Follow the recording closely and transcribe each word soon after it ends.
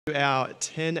Our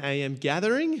 10 a.m.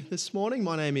 gathering this morning.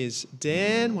 My name is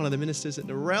Dan, one of the ministers at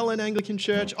Menangle Anglican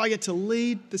Church. I get to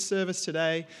lead the service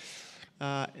today,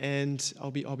 and I'll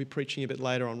be preaching a bit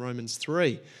later on Romans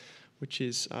 3, which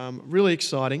is really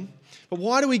exciting. But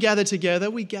why do we gather together?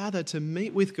 We gather to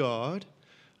meet with God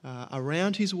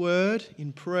around His Word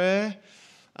in prayer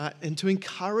and to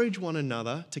encourage one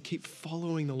another to keep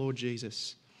following the Lord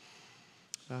Jesus.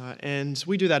 And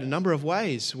we do that a number of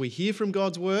ways. We hear from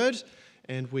God's Word,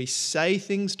 and we say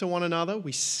things to one another.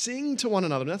 We sing to one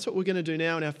another. And that's what we're going to do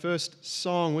now in our first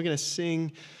song. We're going to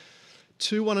sing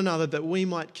to one another that we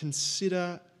might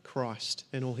consider Christ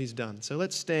and all He's done. So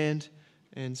let's stand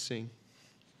and sing.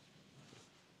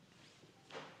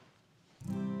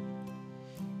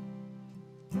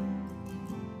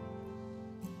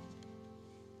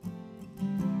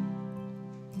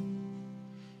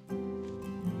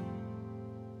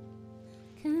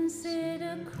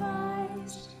 Consider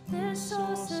Christ the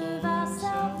source of our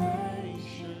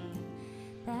salvation,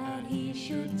 that He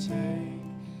should take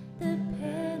the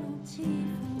penalty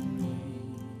for me.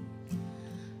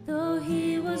 Though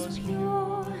He was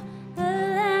pure, a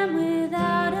lamb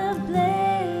without a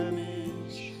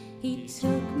blemish, He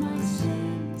took my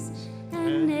sins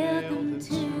and nailed them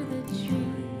to the tree.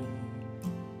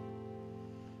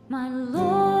 My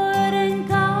Lord and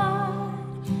God,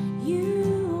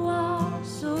 You are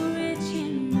so rich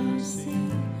in mercy.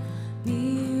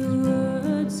 Mere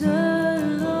words alone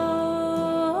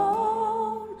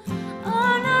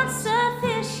are not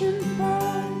sufficient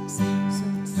thanks. So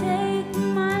take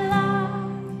my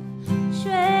life,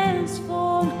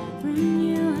 transform,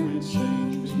 renew, and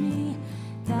change me,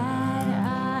 that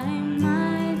I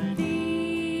might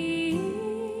be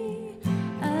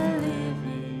a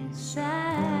living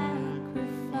sacrifice.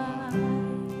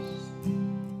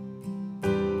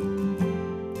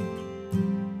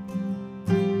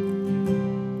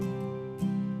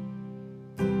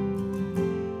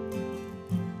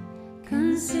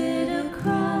 Consider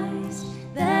Christ,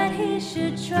 that He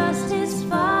should trust His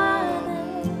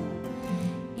Father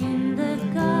in the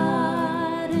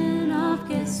Garden of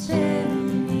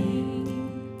Gethsemane.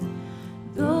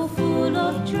 Though full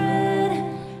of dread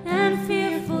and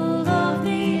fearful of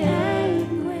the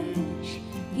anguish,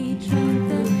 He drank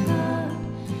the cup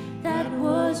that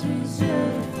was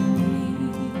reserved for me.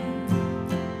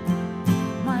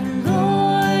 My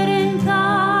Lord and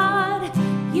God,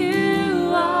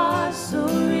 You are so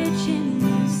rich in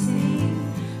mercy.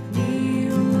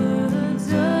 Mere words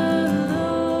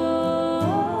alone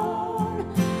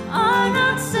are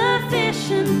not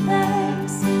sufficient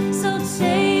thanks. So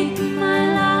take my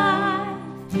life,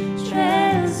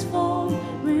 transform,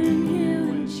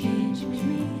 renew, and change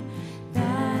me,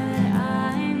 that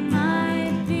I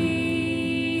might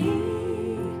be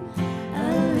a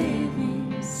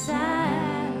living sacrifice.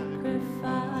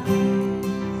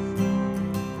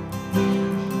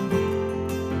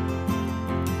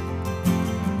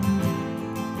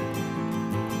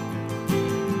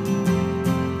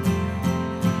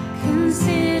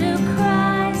 Consider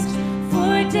Christ,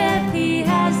 for death He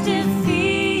has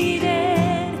defeated,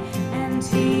 and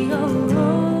He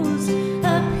arose,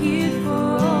 appeared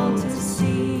for all to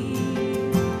see.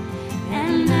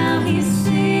 And now He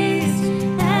sits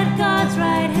at God's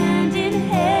right hand in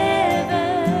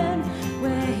heaven,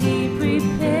 where He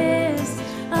prepares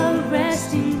a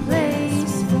resting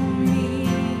place for me.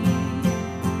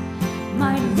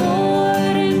 My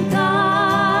Lord and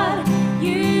God,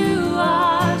 You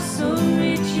are so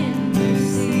rich in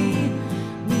mercy.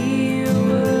 Mere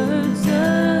words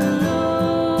alone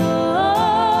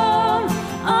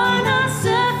are not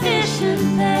sufficient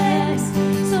thanks.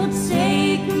 So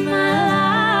take my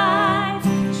life,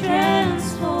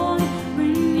 transform,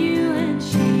 renew, and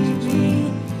change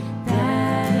me,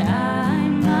 that I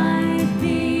might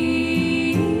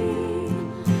be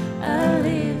a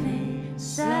living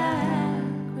sacrifice.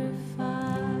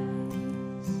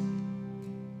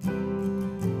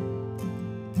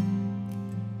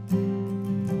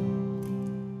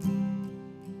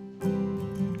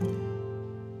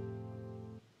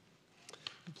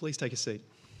 Please take a seat.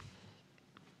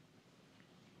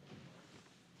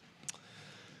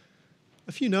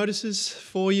 A few notices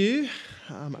for you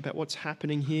about what's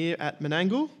happening here at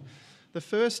Menangle. The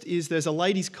first is there's a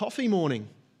ladies' coffee morning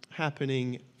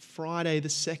happening Friday the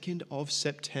 2nd of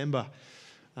September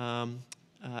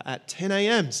at 10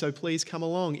 a.m. So please come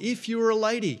along if you're a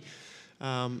lady.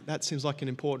 That seems like an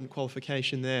important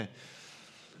qualification there.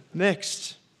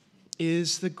 Next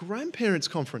is the Grandparents'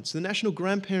 Conference. The National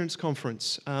Grandparents'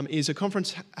 Conference is a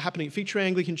conference happening at Victory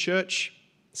Anglican Church,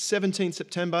 17th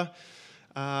September.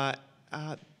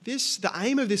 the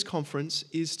aim of this conference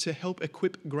is to help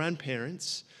equip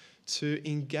grandparents to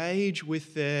engage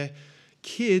with their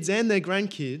kids and their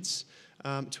grandkids,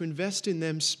 to invest in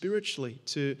them spiritually,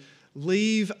 to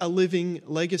leave a living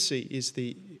legacy is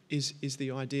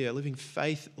the idea, a living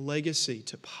faith legacy,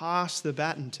 to pass the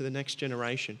baton to the next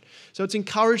generation. So it's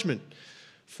encouragement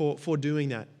for doing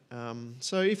that.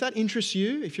 So if that interests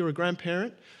you, if you're a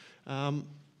grandparent,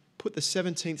 put the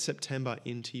 17th September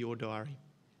into your diary.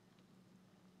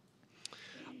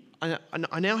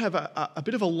 I now have a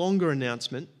bit of a longer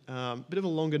announcement, a bit of a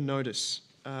longer notice.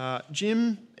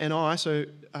 Jim and I,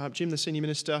 Jim, the senior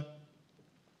minister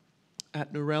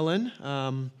at Narellan,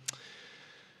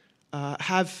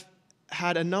 have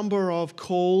had a number of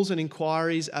calls and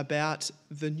inquiries about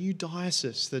the new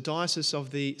diocese, the Diocese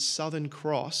of the Southern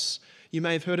Cross. You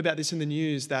may have heard about this in the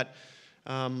news, that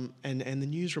and the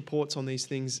news reports on these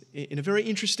things in a very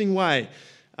interesting way.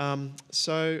 Some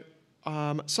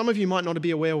of you might not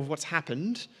be aware of what's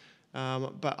happened,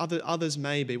 but others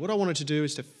may be. What I wanted to do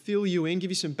is to fill you in,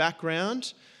 give you some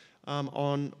background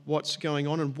on what's going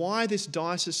on and why this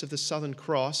Diocese of the Southern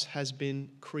Cross has been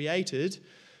created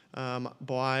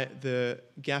by the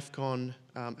GAFCON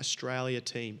Australia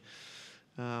team.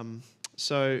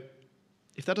 So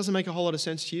if that doesn't make a whole lot of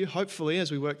sense to you, hopefully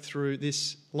as we work through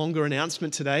this longer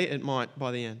announcement today, it might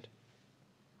by the end.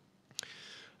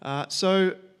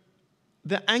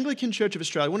 The Anglican Church of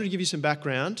Australia, I wanted to give you some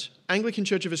background. Anglican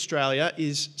Church of Australia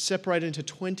is separated into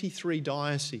 23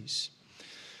 dioceses,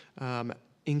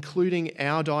 including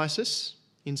our diocese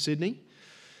in Sydney,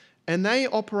 and they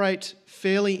operate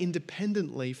fairly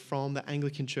independently from the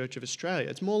Anglican Church of Australia.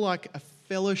 It's more like a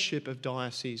fellowship of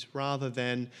dioceses rather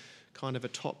than kind of a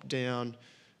top-down,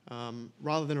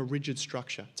 rather than a rigid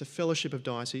structure. It's a fellowship of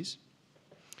dioceses.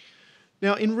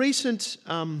 Now, in recent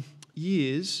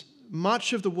years,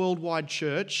 much of the worldwide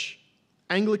church,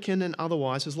 Anglican and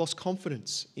otherwise, has lost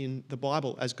confidence in the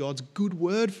Bible as God's good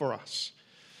word for us,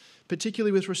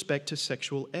 particularly with respect to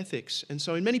sexual ethics. And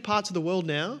so in many parts of the world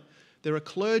now, there are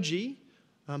clergy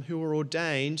who are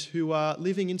ordained who are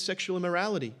living in sexual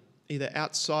immorality, either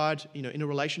outside, in a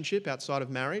relationship outside of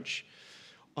marriage,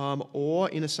 or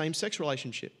in a same-sex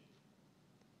relationship.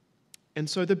 And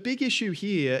so the big issue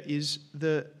here is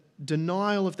the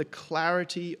denial of the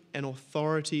clarity and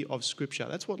authority of Scripture.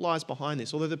 That's what lies behind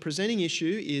this. Although the presenting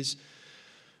issue is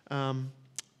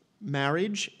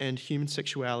marriage and human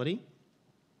sexuality,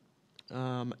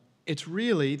 it's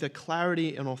really the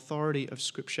clarity and authority of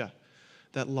Scripture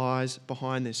that lies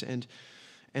behind this. And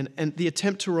the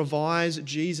attempt to revise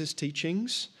Jesus'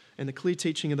 teachings and the clear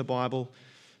teaching of the Bible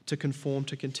to conform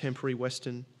to contemporary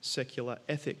Western secular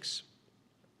ethics.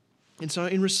 And so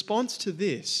in response to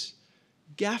this,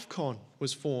 GAFCON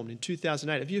was formed in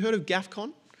 2008. Have you heard of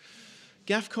GAFCON?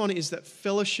 GAFCON is that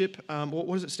fellowship, what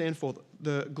does it stand for?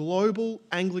 The Global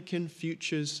Anglican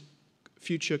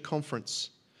Future Conference.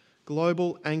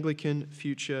 Global Anglican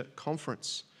Future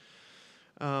Conference.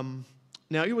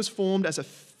 Now, it was formed as a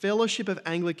fellowship of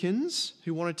Anglicans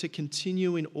who wanted to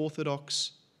continue in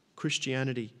Orthodox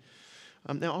Christianity.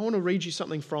 Now, I want to read you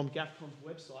something from GAFCON's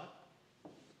website.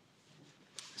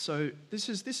 So this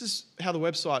is how the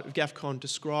website of GAFCON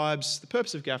describes the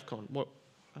purpose of GAFCON,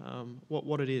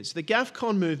 what it is. The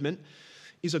GAFCON movement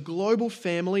is a global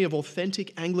family of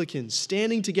authentic Anglicans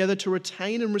standing together to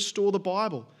retain and restore the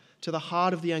Bible to the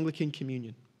heart of the Anglican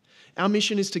communion. Our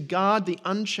mission is to guard the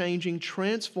unchanging,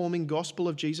 transforming gospel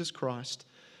of Jesus Christ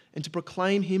and to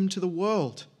proclaim him to the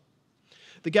world.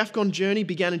 The GAFCON journey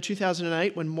began in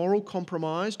 2008 when moral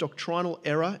compromise, doctrinal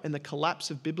error, and the collapse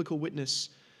of biblical witness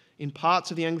in parts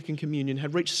of the Anglican communion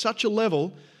had reached such a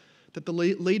level that the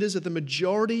leaders of the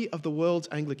majority of the world's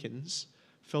Anglicans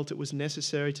felt it was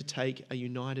necessary to take a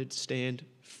united stand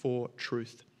for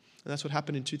truth. And that's what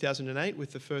happened in 2008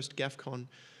 with the first GAFCON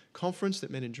conference that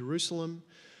met in Jerusalem.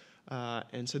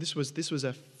 And so this was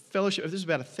a fellowship. This was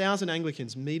about 1,000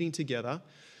 Anglicans meeting together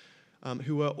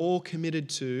who were all committed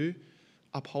to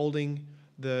upholding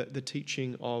the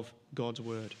teaching of God's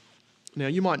word. Now,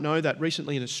 you might know that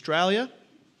recently in Australia,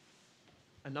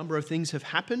 a number of things have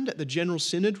happened at the General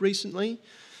Synod recently.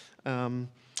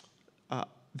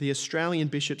 The Australian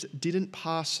bishops didn't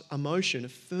pass a motion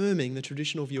affirming the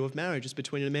traditional view of marriage as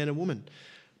between a man and woman.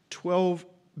 12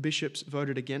 bishops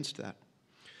voted against that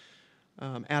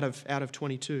out of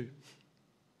 22.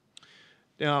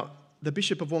 Now, the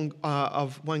Bishop of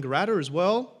Wangaratta as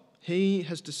well, he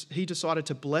decided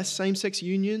to bless same-sex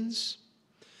unions,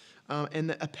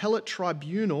 and the Appellate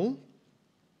Tribunal,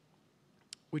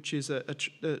 which is a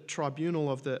tribunal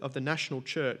of the national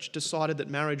church, decided that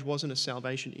marriage wasn't a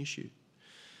salvation issue.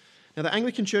 Now, the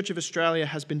Anglican Church of Australia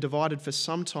has been divided for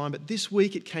some time, but this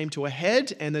week it came to a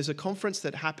head, and there's a conference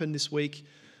that happened this week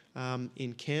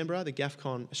in Canberra, the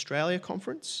GAFCON Australia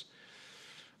conference.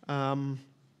 And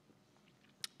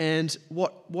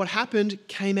what happened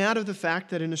came out of the fact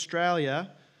that in Australia,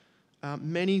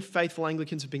 many faithful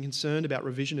Anglicans have been concerned about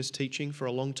revisionist teaching for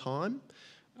a long time.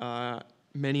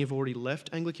 Many have already left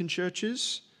Anglican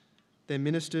churches. Their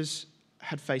ministers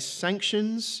had faced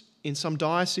sanctions in some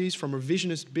dioceses from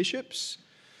revisionist bishops.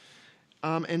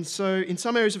 And so in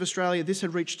some areas of Australia, this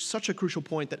had reached such a crucial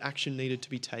point that action needed to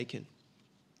be taken.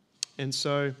 And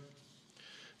so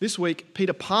this week,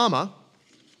 Peter Palmer,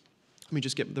 let me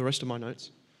just get the rest of my notes.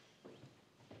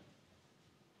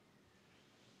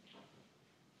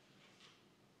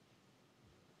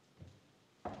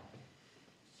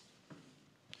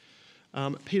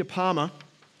 Peter Palmer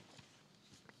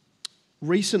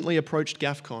recently approached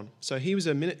GAFCON. So he's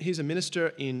a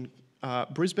minister in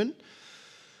Brisbane.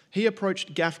 He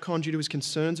approached GAFCON due to his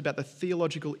concerns about the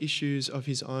theological issues of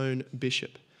his own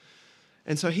bishop.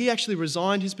 And so he actually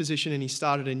resigned his position and he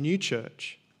started a new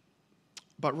church.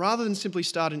 But rather than simply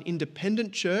start an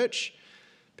independent church,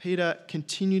 Peter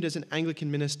continued as an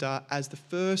Anglican minister as the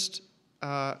first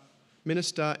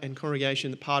minister and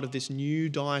congregation part of this new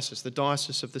diocese, the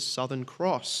Diocese of the Southern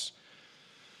Cross.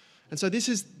 And so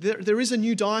there is a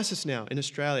new diocese now in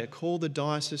Australia called the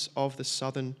Diocese of the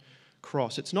Southern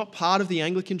Cross. It's not part of the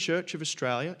Anglican Church of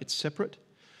Australia, it's separate,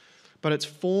 but it's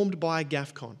formed by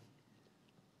GAFCON.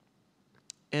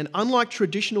 And unlike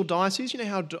traditional dioceses, you know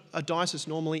how a diocese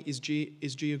normally is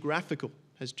geographical,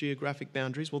 has geographic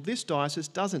boundaries? Well, this diocese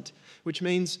doesn't, which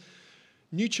means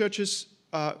new churches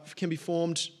can be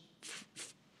formed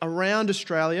around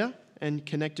Australia and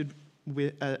connected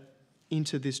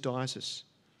into this diocese.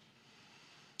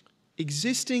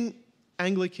 Existing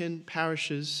Anglican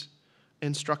parishes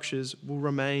and structures will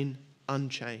remain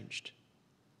unchanged.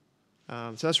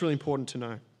 So that's really important to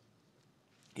know.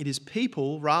 It is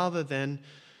people rather than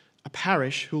a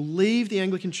parish who leave the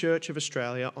Anglican Church of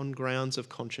Australia on grounds of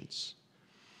conscience.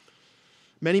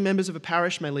 Many members of a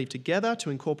parish may leave together to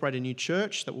incorporate a new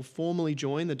church that will formally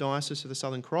join the Diocese of the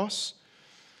Southern Cross.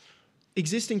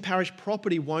 Existing parish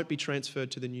property won't be transferred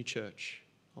to the new church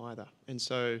either. And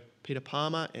so Peter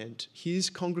Palmer and his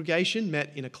congregation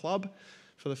met in a club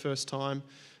for the first time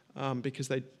because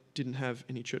they didn't have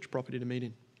any church property to meet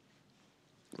in.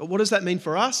 But what does that mean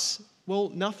for us? Well,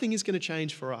 nothing is going to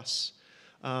change for us,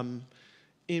 for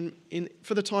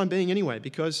the time being anyway,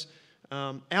 because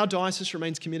our diocese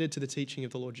remains committed to the teaching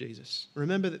of the Lord Jesus.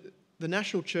 Remember that the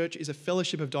national church is a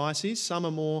fellowship of dioceses. Some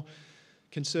are more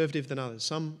conservative than others.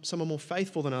 Some are more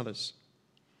faithful than others.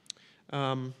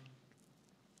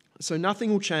 So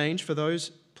nothing will change for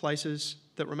those places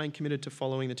that remain committed to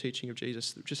following the teaching of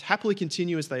Jesus. Just happily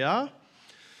continue as they are.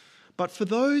 But for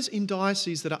those in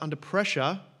dioceses that are under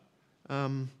pressure,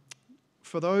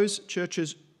 for those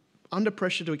churches under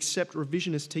pressure to accept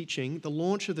revisionist teaching, the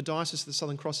launch of the Diocese of the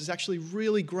Southern Cross is actually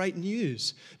really great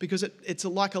news because it's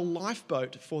like a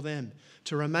lifeboat for them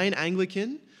to remain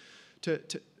Anglican.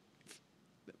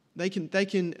 They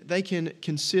can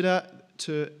consider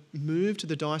to move to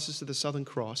the Diocese of the Southern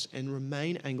Cross and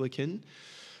remain Anglican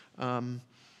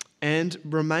and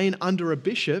remain under a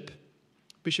bishop,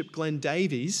 Bishop Glenn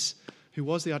Davies, who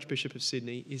was the Archbishop of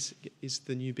Sydney, is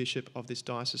the new bishop of this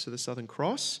Diocese of the Southern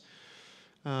Cross.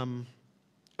 But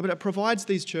it provides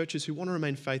these churches who want to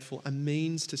remain faithful a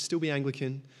means to still be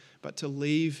Anglican, but to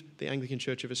leave the Anglican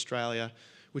Church of Australia,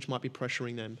 which might be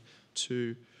pressuring them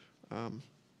to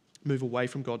move away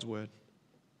from God's word.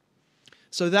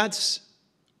 So that's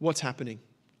what's happening.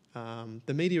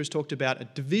 The media has talked about a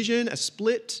division, a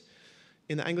split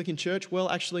in the Anglican Church. Well,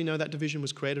 actually, no, that division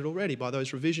was created already by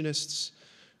those revisionists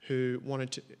who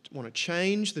want to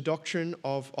change the doctrine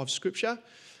of Scripture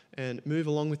and move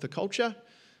along with the culture.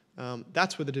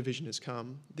 That's where the division has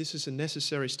come. This is a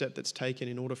necessary step that's taken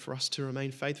in order for us to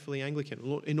remain faithfully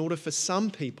Anglican, in order for some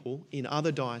people in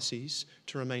other dioceses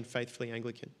to remain faithfully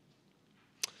Anglican.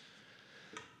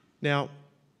 Now,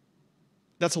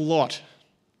 that's a lot.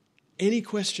 Any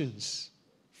questions?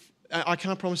 I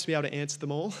can't promise to be able to answer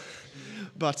them all,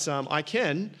 but I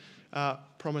can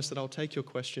promise that I'll take your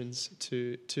questions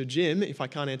to Jim if I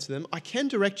can't answer them. I can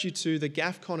direct you to the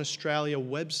GAFCON Australia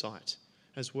website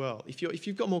as well. If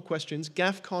you've got more questions,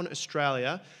 GAFCON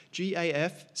Australia,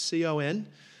 GAFCON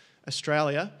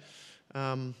Australia,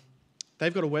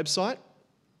 they've got a website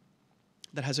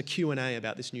that has a Q&A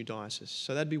about this new diocese.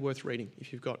 So that'd be worth reading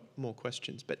if you've got more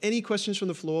questions. But any questions from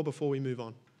the floor before we move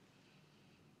on?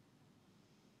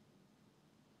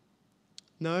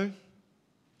 No?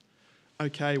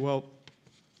 Okay, well,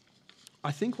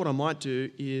 I think what I might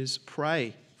do is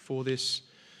pray for this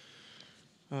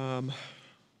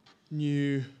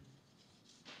new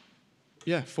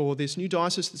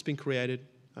diocese that's been created.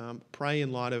 Pray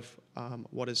in light of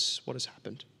what has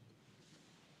happened.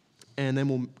 And then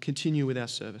we'll continue with our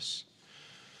service.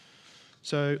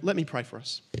 So let me pray for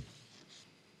us.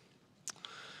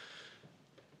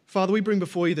 Father, we bring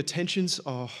before you the tensions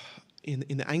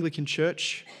in the Anglican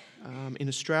Church in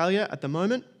Australia at the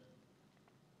moment.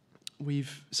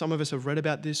 Some of us have read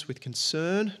about this with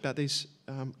concern, about this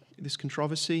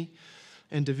controversy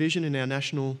and division in our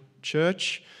national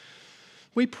church.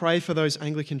 We pray for those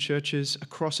Anglican churches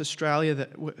across Australia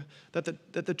that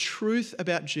the truth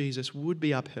about Jesus would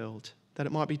be upheld, that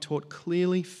it might be taught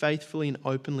clearly, faithfully, and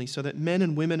openly, so that men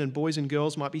and women and boys and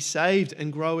girls might be saved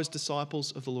and grow as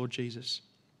disciples of the Lord Jesus.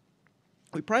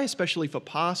 We pray especially for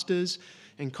pastors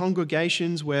and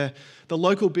congregations where the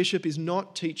local bishop is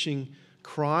not teaching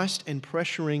Christ and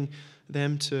pressuring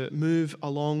them to move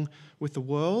along with the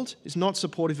world, is not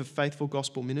supportive of faithful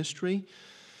gospel ministry.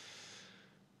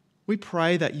 We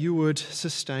pray that you would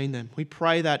sustain them. We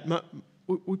pray that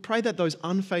those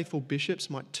unfaithful bishops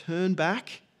might turn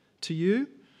back to you.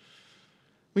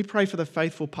 We pray for the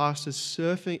faithful pastors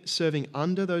serving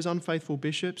under those unfaithful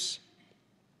bishops.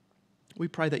 We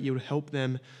pray that you would help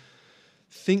them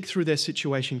think through their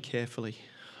situation carefully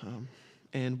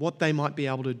and what they might be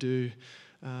able to do,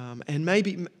 and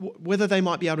maybe whether they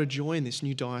might be able to join this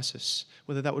new diocese,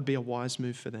 whether that would be a wise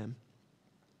move for them.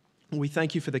 We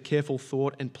thank you for the careful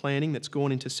thought and planning that's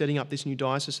gone into setting up this new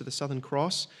diocese of the Southern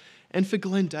Cross. And for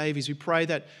Glenn Davies, we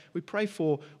pray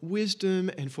for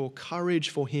wisdom and for courage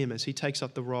for him as he takes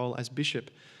up the role as bishop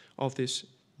of this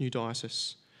new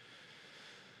diocese.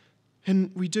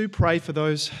 And we do pray for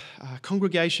those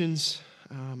congregations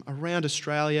around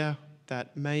Australia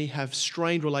that may have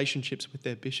strained relationships with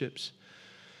their bishops.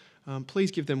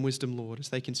 Please give them wisdom, Lord, as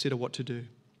they consider what to do.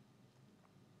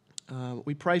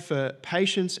 We pray for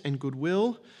patience and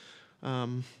goodwill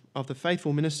of the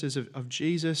faithful ministers of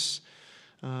Jesus,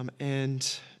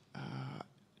 and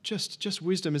just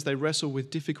wisdom as they wrestle with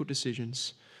difficult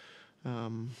decisions.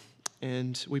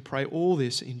 And we pray all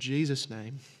this in Jesus'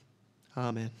 name.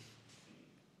 Amen.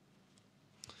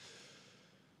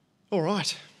 All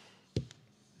right.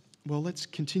 Well, let's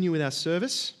continue with our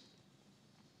service.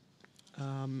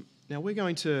 Now we're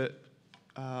going to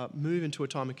move into a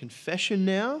time of confession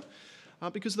now,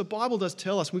 because the Bible does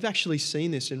tell us, we've actually seen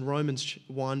this in Romans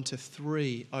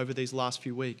 1-3 over these last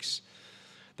few weeks,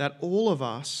 that all of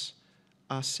us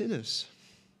are sinners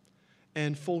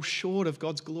and fall short of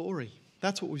God's glory.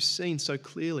 That's what we've seen so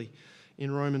clearly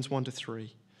in Romans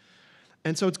 1-3.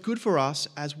 And so it's good for us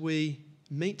as we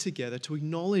meet together to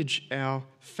acknowledge our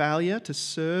failure to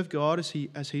serve God as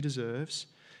he deserves,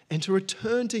 and to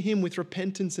return to him with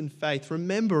repentance and faith,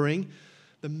 remembering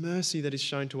the mercy that is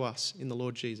shown to us in the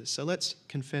Lord Jesus. So let's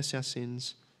confess our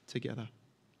sins together.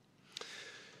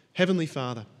 Heavenly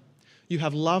Father, you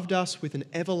have loved us with an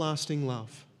everlasting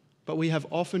love, but we have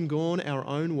often gone our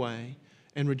own way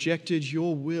and rejected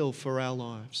your will for our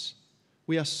lives.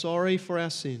 We are sorry for our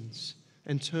sins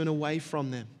and turn away from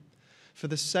them. For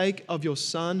the sake of your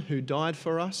Son who died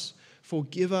for us,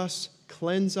 forgive us,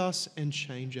 cleanse us, and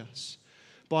change us.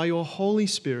 By your Holy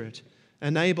Spirit,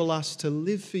 enable us to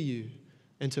live for you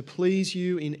and to please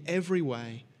you in every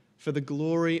way for the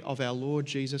glory of our Lord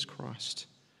Jesus Christ.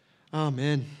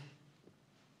 Amen.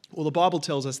 Well, the Bible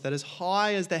tells us that as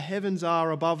high as the heavens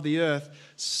are above the earth,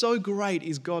 so great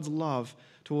is God's love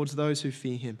towards those who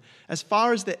fear him. As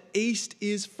far as the east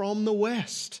is from the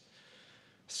west,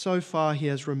 so far he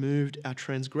has removed our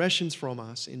transgressions from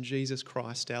us in Jesus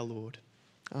Christ our Lord.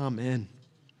 Amen.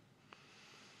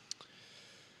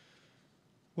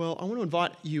 Well, I want to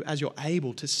invite you, as you're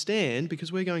able, to stand,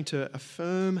 because we're going to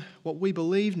affirm what we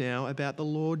believe now about the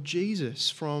Lord Jesus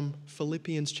from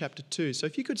Philippians chapter 2. So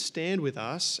if you could stand with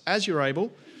us, as you're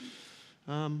able,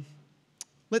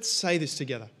 let's say this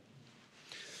together.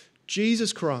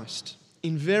 Jesus Christ,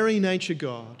 in very nature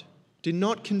God, did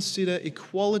not consider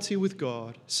equality with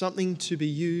God something to be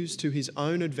used to his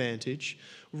own advantage.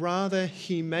 Rather,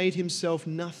 he made himself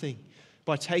nothing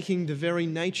by taking the very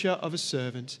nature of a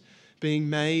servant, being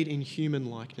made in human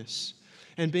likeness.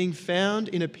 And being found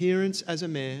in appearance as a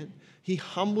man, he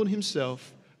humbled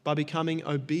himself by becoming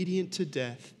obedient to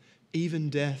death, even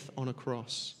death on a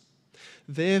cross.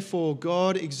 Therefore,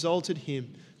 God exalted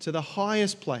him to the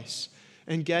highest place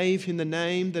and gave him the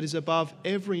name that is above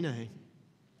every name,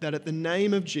 that at the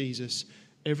name of Jesus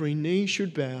every knee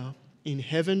should bow in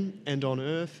heaven and on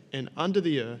earth and under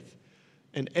the earth,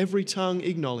 and every tongue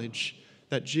acknowledge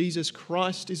that Jesus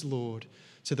Christ is Lord,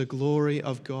 to the glory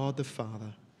of God the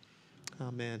Father.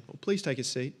 Amen. Well, please take a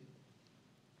seat.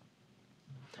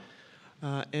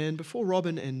 And before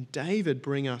Robin and David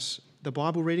bring us the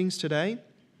Bible readings today,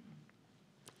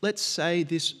 let's say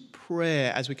this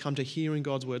prayer as we come to hearing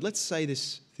God's word. Let's say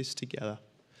this together.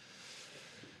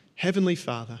 Heavenly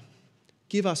Father,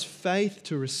 give us faith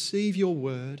to receive your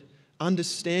word,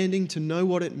 understanding to know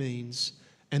what it means,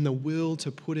 and the will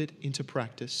to put it into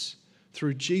practice.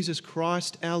 Through Jesus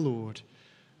Christ our Lord.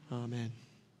 Amen.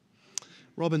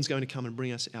 Robin's going to come and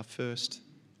bring us our first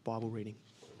Bible reading.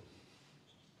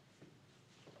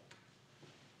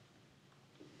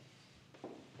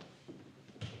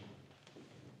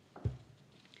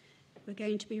 We're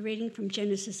going to be reading from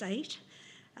Genesis 8.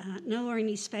 Noah and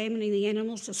his family and the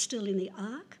animals are still in the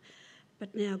ark,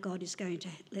 but now God is going to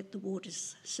let the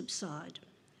waters subside.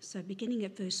 So beginning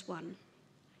at verse 1.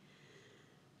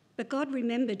 But God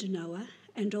remembered Noah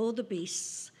and all the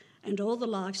beasts and all the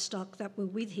livestock that were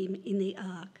with him in the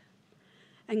ark.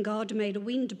 And God made a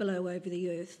wind blow over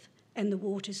the earth, and the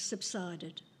waters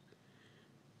subsided.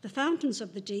 The fountains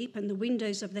of the deep and the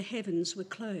windows of the heavens were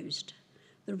closed.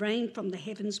 The rain from the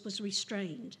heavens was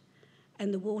restrained,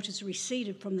 and the waters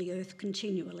receded from the earth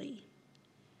continually.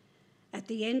 At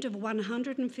the end of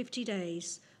 150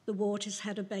 days, the waters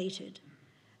had abated,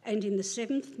 and in the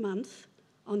 7th month,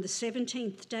 on the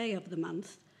 17th day of the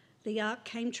month, the ark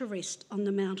came to rest on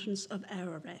the mountains of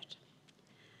Ararat.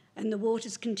 And the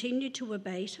waters continued to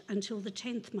abate until the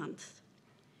 10th month.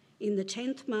 In the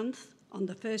 10th month, on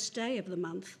the 1st day of the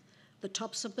month, the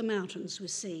tops of the mountains were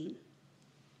seen.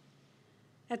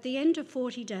 At the end of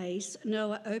 40 days,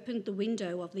 Noah opened the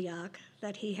window of the ark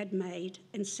that he had made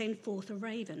and sent forth a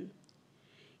raven.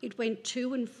 It went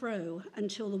to and fro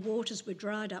until the waters were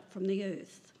dried up from the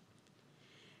earth.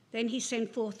 Then he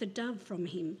sent forth a dove from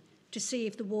him to see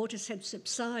if the waters had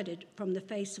subsided from the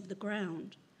face of the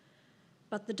ground.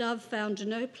 But the dove found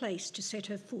no place to set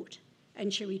her foot,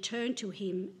 and she returned to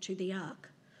him to the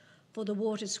ark, for the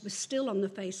waters were still on the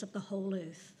face of the whole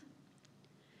earth.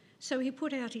 So he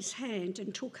put out his hand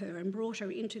and took her and brought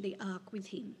her into the ark with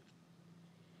him.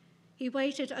 He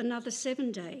waited another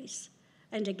 7 days,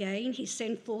 and again he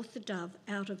sent forth the dove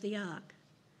out of the ark.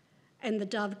 And the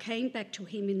dove came back to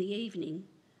him in the evening,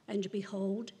 and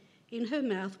behold, in her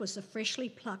mouth was a freshly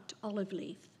plucked olive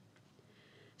leaf.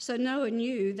 So Noah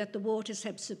knew that the waters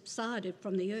had subsided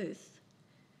from the earth.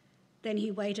 Then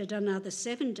he waited another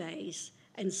 7 days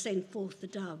and sent forth the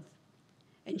dove,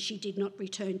 and she did not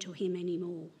return to him any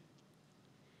more.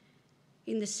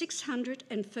 In the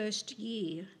 601st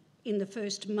year, in the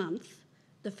 1st month,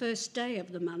 the 1st day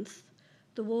of the month,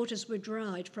 the waters were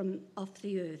dried from off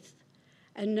the earth.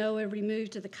 And Noah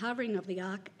removed the covering of the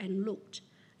ark and looked,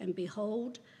 and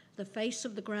behold, the face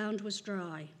of the ground was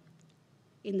dry.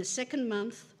 In the 2nd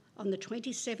month, on the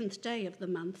 27th day of the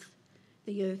month,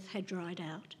 the earth had dried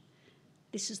out.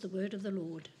 This is the word of the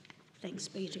Lord. Thanks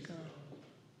be to God.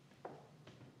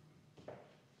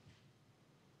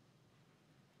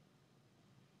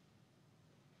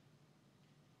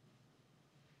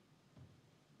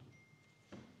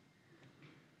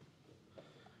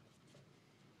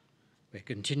 We're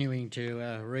continuing to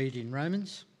read in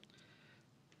Romans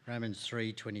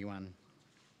 3:21.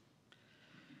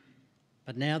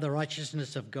 But now the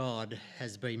righteousness of God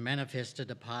has been manifested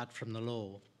apart from the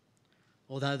law.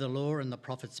 Although the law and the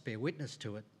prophets bear witness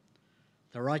to it,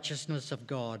 the righteousness of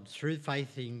God through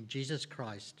faith in Jesus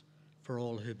Christ for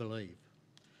all who believe.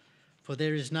 For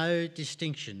there is no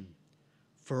distinction,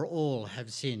 for all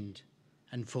have sinned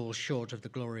and fall short of the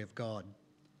glory of God,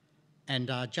 and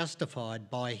are justified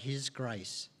by his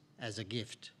grace as a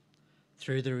gift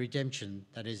through the redemption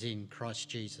that is in Christ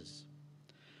Jesus,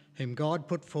 whom God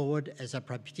put forward as a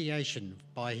propitiation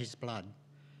by his blood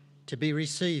to be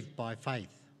received by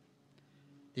faith.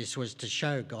 This was to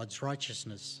show God's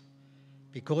righteousness,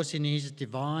 because in his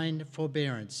divine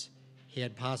forbearance he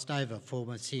had passed over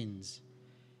former sins.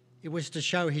 It was to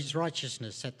show his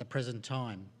righteousness at the present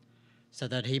time, so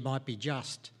that he might be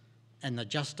just and the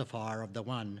justifier of the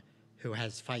one who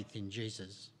has faith in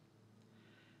Jesus.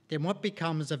 Then what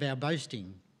becomes of our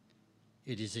boasting?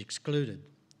 It is excluded.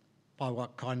 By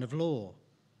what kind of law?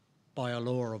 By a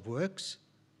law of works?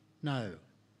 No,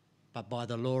 but by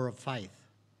the law of faith.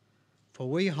 For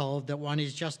we hold that one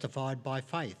is justified by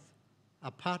faith,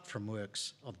 apart from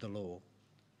works of the law.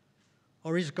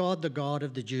 Or is God the God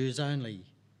of the Jews only?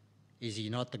 Is he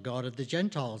not the God of the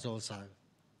Gentiles also?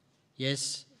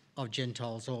 Yes, of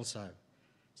Gentiles also,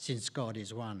 since God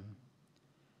is one.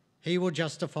 He will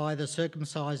justify the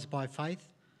circumcised by faith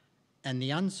and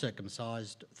the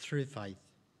uncircumcised through faith.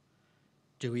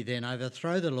 Do we then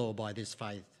overthrow the law by this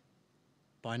faith?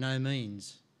 By no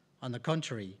means. On the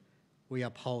contrary, we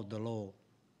uphold the law.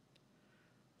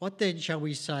 What then shall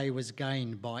we say was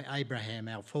gained by Abraham,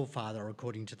 our forefather,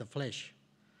 according to the flesh?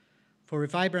 For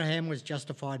if Abraham was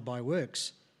justified by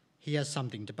works, he has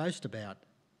something to boast about,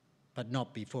 but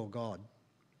not before God.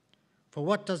 For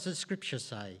what does the Scripture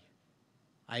say?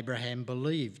 Abraham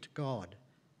believed God,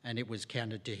 and it was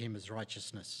counted to him as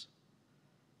righteousness.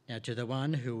 Now to the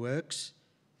one who works,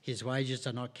 his wages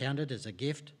are not counted as a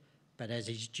gift, but as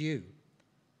his due.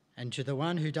 And to the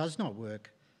one who does not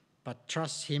work, but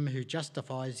trusts him who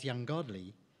justifies the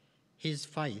ungodly, his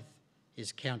faith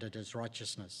is counted as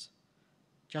righteousness.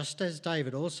 Just as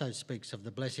David also speaks of the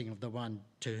blessing of the one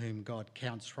to whom God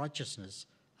counts righteousness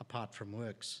apart from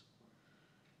works.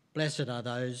 Blessed are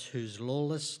those whose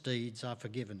lawless deeds are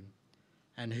forgiven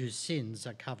and whose sins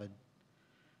are covered.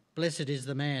 Blessed is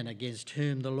the man against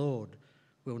whom the Lord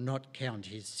will not count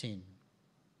his sin.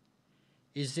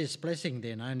 Is this blessing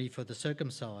then only for the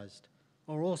circumcised,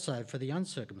 or also for the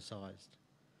uncircumcised?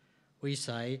 We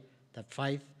say that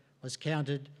faith was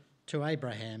counted to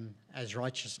Abraham as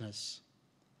righteousness.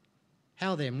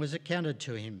 How then was it counted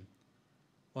to him?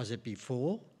 Was it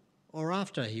before or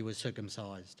after he was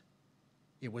circumcised?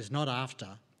 It was not after,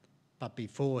 but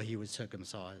before he was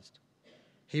circumcised.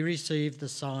 He received the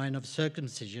sign of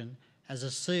circumcision as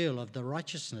a seal of the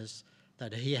righteousness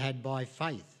that he had by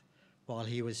faith while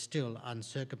he was still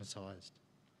uncircumcised.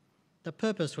 The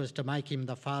purpose was to make him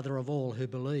the father of all who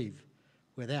believe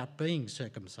without being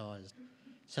circumcised,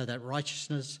 so that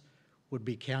righteousness would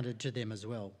be counted to them as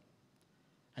well,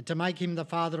 and to make him the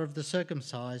father of the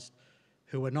circumcised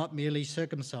who were not merely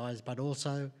circumcised but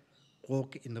also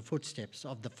walk in the footsteps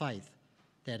of the faith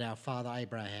that our father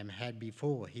Abraham had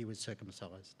before he was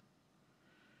circumcised.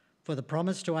 For the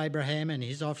promise to Abraham and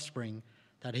his offspring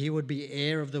that he would be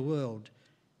heir of the world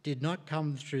did not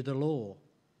come through the law,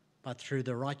 but through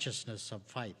the righteousness of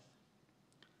faith.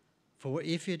 For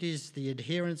if it is the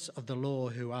adherents of the law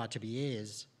who are to be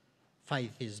heirs,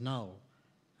 faith is null,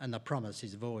 and the promise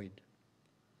is void.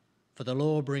 For the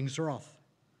law brings wrath,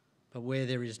 but where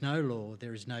there is no law,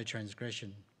 there is no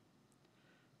transgression.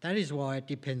 That is why it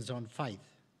depends on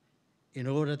faith, in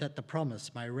order that the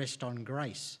promise may rest on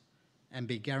grace and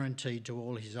be guaranteed to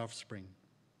all his offspring,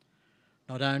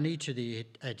 not only to the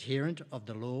adherent of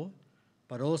the law,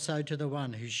 but also to the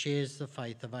one who shares the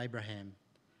faith of Abraham,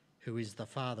 who is the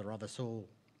father of us all.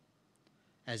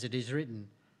 As it is written,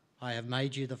 I have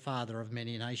made you the father of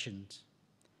many nations,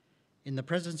 in the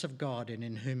presence of God and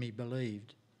in whom he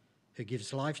believed, who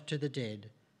gives life to the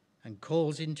dead and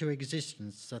calls into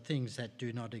existence the things that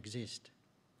do not exist.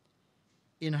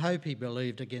 In hope he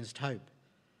believed against hope,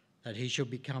 that he should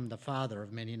become the father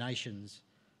of many nations,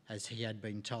 as he had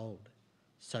been told,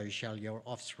 so shall your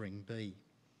offspring be.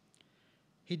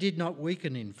 He did not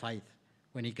weaken in faith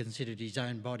when he considered his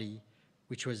own body,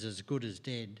 which was as good as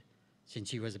dead, since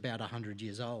he was about 100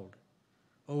 years old,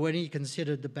 or when he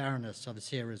considered the barrenness of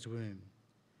Sarah's womb.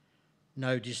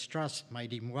 No distrust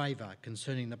made him waver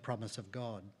concerning the promise of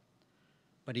God,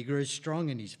 but he grew strong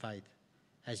in his faith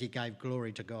as he gave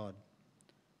glory to God,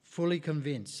 fully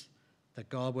convinced that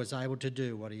God was able to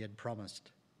do what he had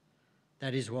promised.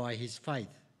 That is why his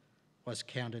faith was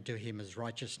counted to him as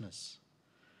righteousness.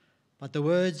 But the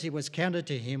words "it was counted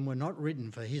to him" were not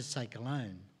written for his sake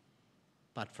alone,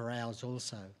 but for ours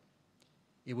also.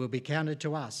 It will be counted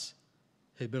to us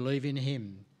who believe in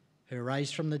him who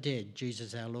raised from the dead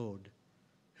Jesus our Lord,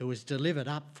 who was delivered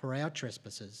up for our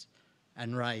trespasses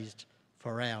and raised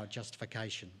for our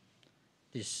justification.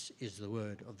 This is the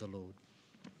word of the Lord.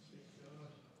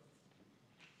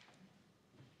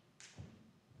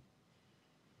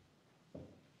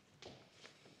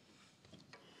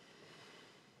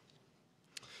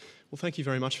 Well, thank you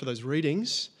very much for those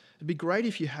readings. It'd be great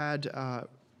if you had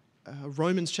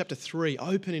Romans chapter 3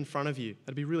 open in front of you.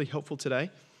 That'd be really helpful today.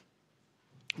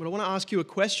 But I want to ask you a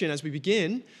question as we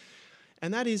begin,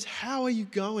 and that is, how are you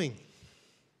going?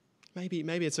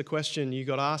 Maybe it's a question you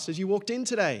got asked as you walked in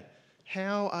today.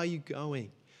 How are you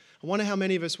going? I wonder how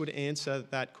many of us would answer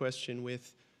that question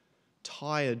with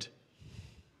tired.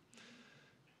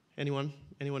 Anyone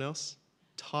else?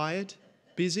 Tired?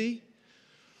 Busy?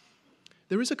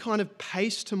 There is a kind of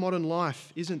pace to modern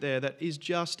life, isn't there, that is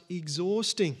just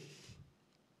exhausting.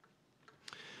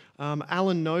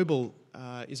 Alan Noble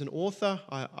is an author.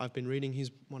 I've been reading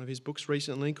one of his books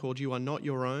recently called You Are Not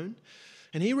Your Own.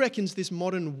 And he reckons this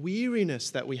modern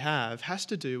weariness that we have has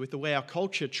to do with the way our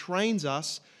culture trains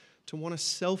us to want to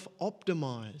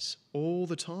self-optimize all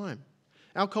the time.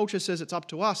 Our culture says it's up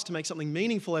to us to make something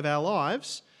meaningful of our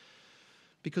lives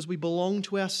because we belong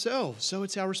to ourselves. So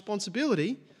it's our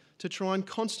responsibility to try and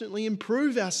constantly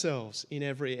improve ourselves in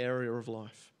every area of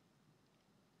life.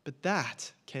 But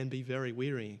that can be very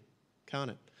wearying,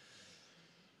 can't it?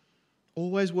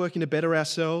 Always working to better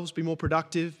ourselves, be more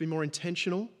productive, be more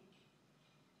intentional.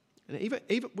 And even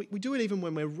we do it even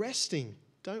when we're resting,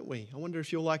 don't we? I wonder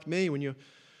if you're like me, when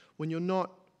you're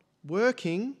not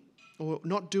working or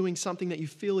not doing something that you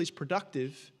feel is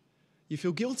productive, you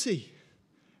feel guilty.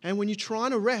 And when you're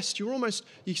trying to rest,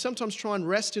 you sometimes try and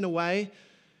rest in a way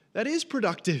that is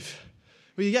productive,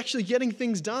 where you're actually getting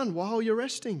things done while you're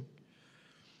resting.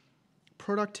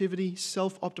 Productivity,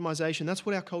 self-optimization, that's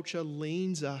what our culture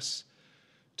leans us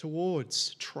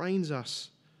towards, trains us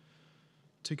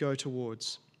to go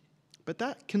towards. But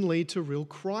that can lead to real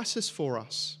crisis for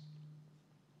us.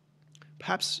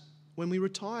 Perhaps when we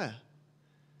retire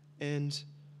and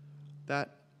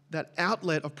that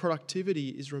outlet of productivity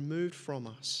is removed from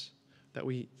us that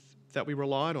we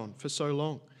relied on for so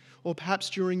long. Or perhaps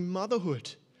during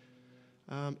motherhood,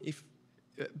 if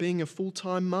being a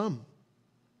full-time mum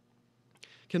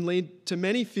can lead to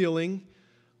many feeling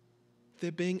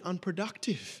they're being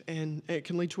unproductive, and it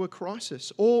can lead to a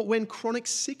crisis. Or when chronic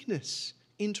sickness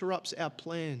interrupts our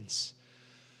plans.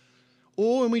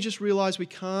 Or when we just realize we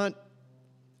can't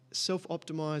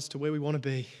self-optimize to where we want to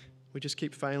be. We just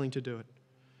keep failing to do it.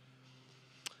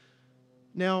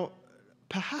 Now,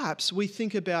 perhaps we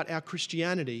think about our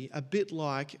Christianity a bit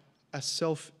like a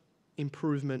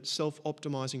self-improvement,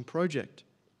 self-optimizing project.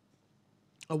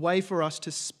 A way for us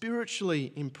to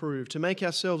spiritually improve, to make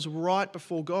ourselves right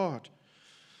before God.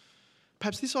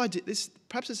 Perhaps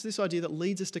it's this idea that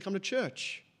leads us to come to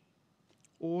church,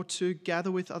 or to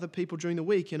gather with other people during the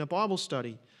week in a Bible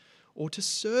study, or to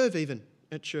serve even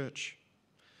at church.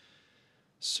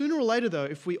 Sooner or later, though,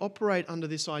 if we operate under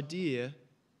this idea,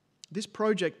 this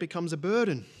project becomes a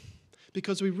burden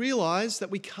because we realize that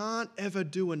we can't ever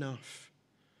do enough.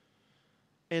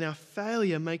 And our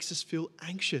failure makes us feel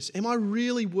anxious. Am I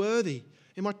really worthy?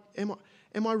 Am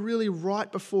I really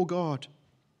right before God?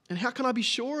 And how can I be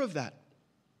sure of that?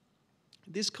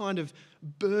 This kind of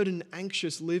burden,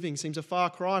 anxious living seems a far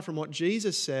cry from what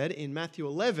Jesus said in Matthew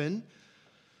 11.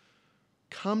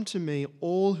 Come to me,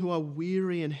 all who are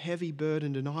weary and heavy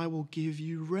burdened, and I will give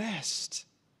you rest.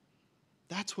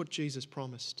 That's what Jesus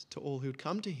promised to all who'd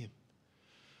come to him.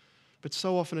 But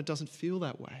so often it doesn't feel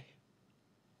that way,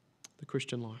 the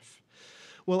Christian life.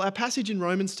 Well, our passage in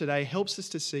Romans today helps us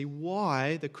to see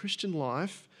why the Christian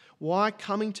life, why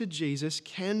coming to Jesus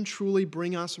can truly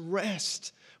bring us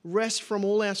rest from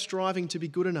all our striving to be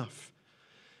good enough.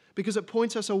 Because it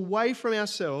points us away from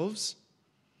ourselves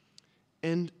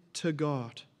and to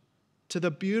God, to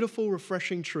the beautiful,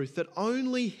 refreshing truth that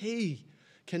only He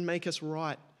can make us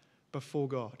right before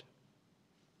God.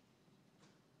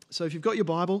 So if you've got your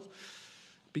Bible,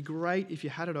 it'd be great if you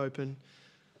had it open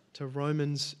to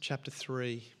Romans chapter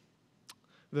 3,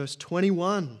 verse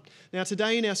 21. Now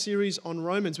today in our series on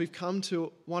Romans, we've come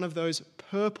to one of those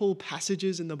purple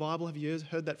passages in the Bible. Have you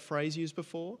heard that phrase used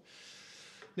before?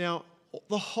 Now,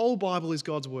 the whole Bible is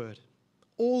God's word.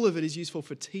 All of it is useful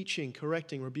for teaching,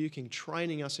 correcting, rebuking,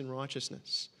 training us in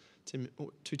righteousness. 2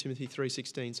 Timothy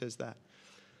 3:16 says that.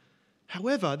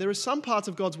 However, there are some parts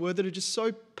of God's word that are just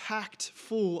so packed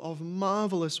full of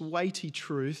marvelous, weighty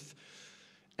truth,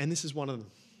 and this is one of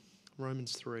them.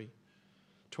 Romans 3,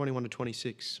 21 to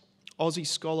 26. Aussie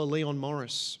scholar Leon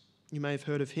Morris, you may have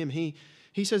heard of him. He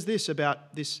says this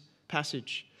about this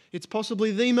passage. It's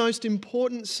possibly the most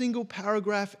important single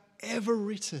paragraph ever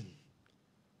written.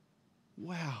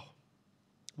 Wow.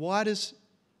 Why does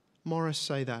Morris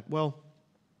say that? Well,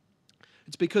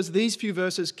 it's because these few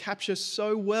verses capture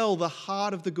so well the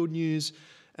heart of the good news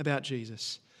about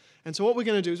Jesus. And so what we're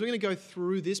going to do is we're going to go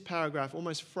through this paragraph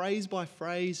almost phrase by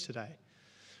phrase today,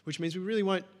 which means we really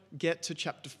won't get to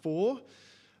chapter 4,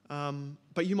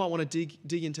 but you might want to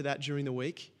dig into that during the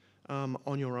week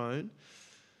on your own.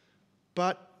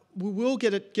 But we will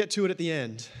get to it at the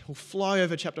end. We'll fly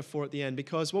over chapter 4 at the end,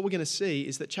 because what we're going to see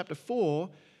is that chapter 4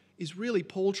 is really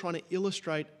Paul trying to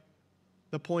illustrate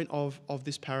the point of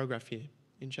this paragraph here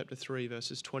in chapter 3,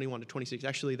 verses 21 to 26.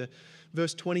 Actually, the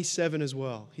verse 27 as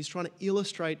well. He's trying to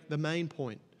illustrate the main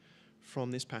point from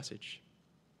this passage.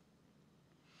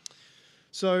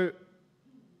 So,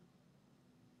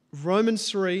 Romans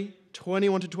 3,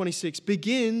 21 to 26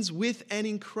 begins with an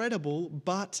incredible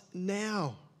but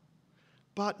now.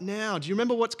 But now. Do you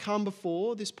remember what's come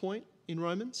before this point in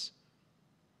Romans?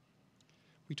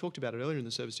 We talked about it earlier in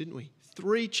the service, didn't we?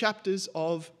 3 chapters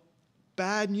of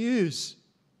bad news.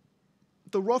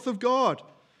 The wrath of God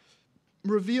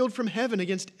revealed from heaven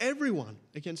against everyone,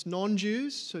 against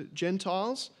non-Jews, so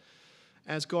Gentiles,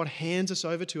 as God hands us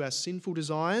over to our sinful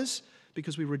desires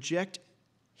because we reject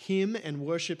Him and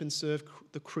worship and serve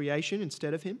the creation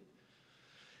instead of Him.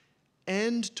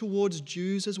 and towards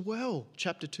Jews as well,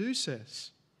 chapter 2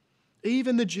 says.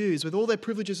 Even the Jews, with all their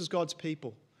privileges as God's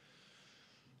people,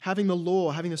 having the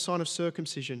law, having the sign of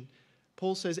circumcision,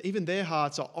 Paul says even their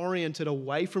hearts are oriented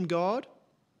away from God,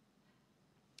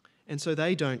 and so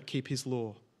they don't keep his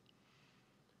law.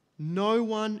 No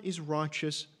one is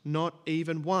righteous, not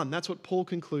even one. That's what Paul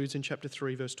concludes in chapter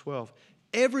 3, verse 12.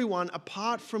 Everyone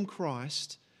apart from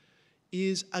Christ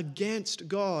is against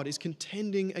God, is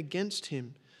contending against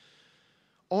him.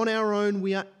 On our own,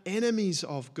 we are enemies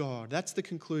of God. That's the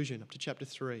conclusion up to chapter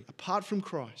 3. Apart from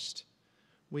Christ,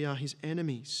 we are his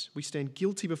enemies. We stand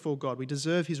guilty before God. We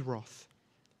deserve his wrath.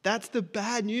 That's the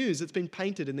bad news that's been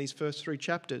painted in these first 3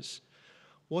 chapters.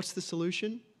 What's the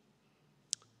solution?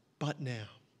 But now.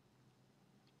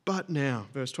 But now,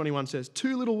 verse 21 says,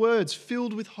 2 little words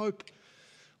filled with hope,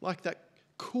 like that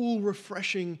cool,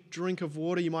 refreshing drink of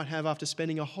water you might have after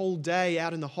spending a whole day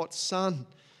out in the hot sun.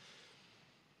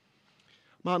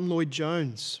 Martin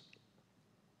Lloyd-Jones,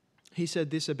 he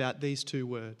said this about these 2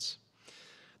 words.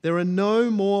 There are no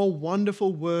more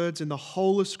wonderful words in the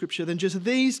whole of Scripture than just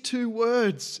these 2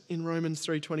 words in Romans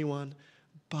 3:21.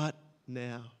 But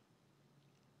now.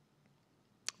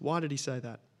 Why did he say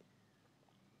that?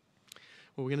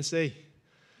 Well, we're going to see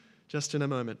just in a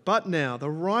moment. But now, the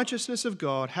righteousness of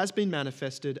God has been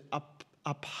manifested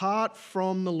apart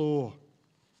from the law.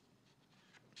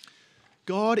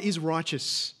 God is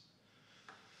righteous.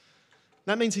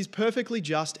 That means he's perfectly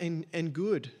just and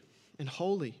good and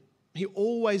holy. He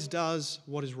always does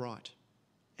what is right.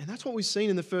 And that's what we've seen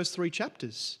in the first 3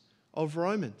 chapters of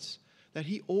Romans, that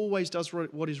he always does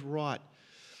what is right.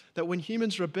 That when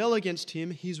humans rebel against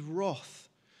him, his wrath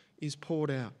is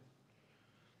poured out.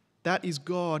 That is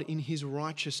God in his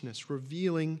righteousness,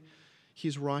 revealing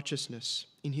his righteousness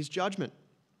in his judgment.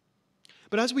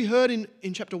 But as we heard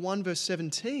in chapter 1, verse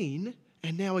 17,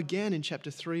 and now again in chapter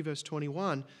 3, verse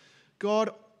 21, God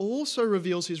also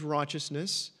reveals his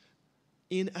righteousness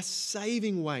in a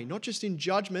saving way, not just in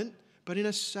judgment, but in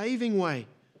a saving way,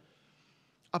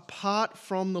 apart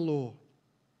from the law.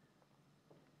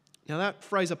 Now that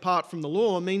phrase, apart from the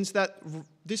law, means that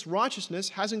this righteousness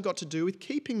hasn't got to do with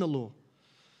keeping the law.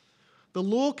 The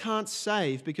law can't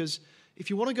save, because if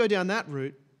you want to go down that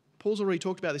route, Paul's already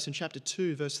talked about this in chapter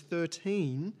 2, verse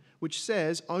 13, which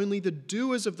says, only the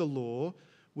doers of the law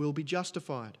will be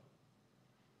justified.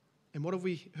 And what have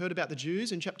we heard about the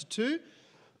Jews in chapter 2?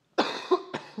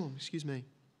 Excuse me.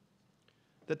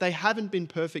 That they haven't been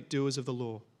perfect doers of the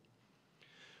law,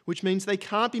 which means they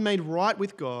can't be made right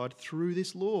with God through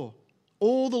this law.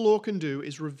 All the law can do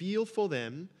is reveal for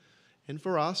them and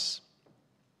for us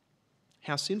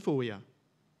how sinful we are.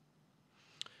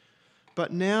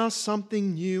 But now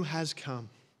something new has come.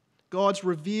 God's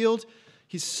revealed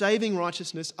his saving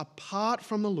righteousness apart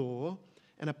from the law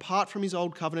and apart from his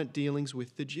old covenant dealings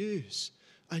with the Jews.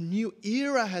 A new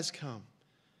era has come.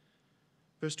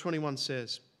 Verse 21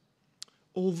 says,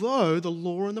 although the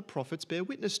law and the prophets bear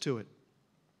witness to it.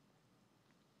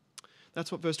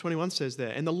 That's what verse 21 says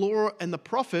there. And the law and the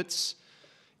prophets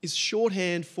is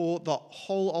shorthand for the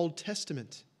whole Old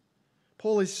Testament.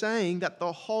 Paul is saying that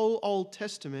the whole Old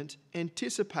Testament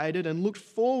anticipated and looked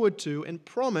forward to and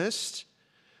promised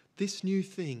this new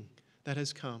thing that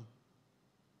has come.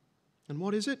 And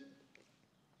what is it?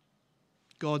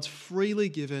 God's freely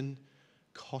given,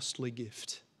 costly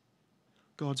gift.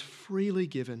 God's freely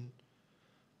given,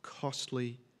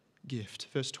 costly gift.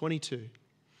 Verse 22.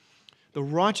 The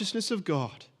righteousness of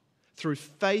God through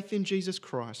faith in Jesus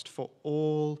Christ for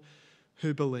all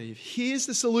who believe. Here's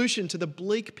the solution to the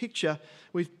bleak picture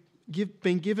we've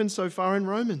been given so far in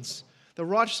Romans. The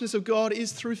righteousness of God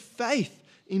is through faith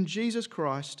in Jesus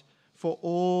Christ for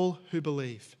all who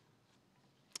believe.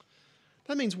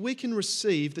 That means we can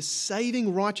receive the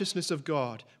saving righteousness of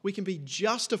God. We can be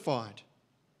justified.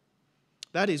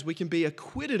 That is, we can be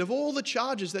acquitted of all the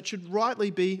charges that should rightly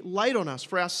be laid on us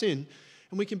for our sin,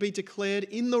 and we can be declared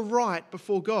in the right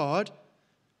before God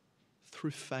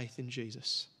through faith in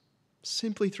Jesus.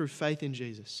 Simply through faith in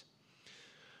Jesus.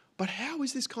 But how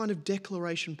is this kind of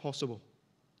declaration possible?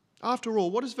 After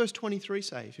all, what does verse 23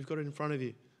 say, if you've got it in front of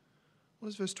you? What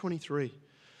does verse 23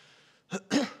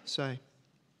 say?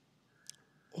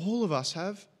 All of us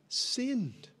have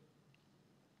sinned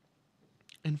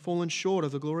and fallen short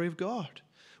of the glory of God.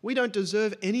 We don't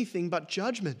deserve anything but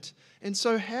judgment. And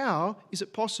so how is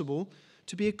it possible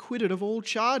to be acquitted of all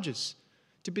charges,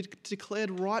 to be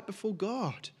declared right before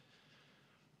God?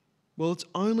 Well, it's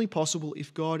only possible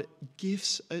if God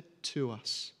gives it to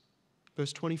us.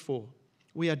 Verse 24,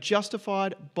 we are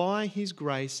justified by his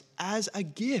grace as a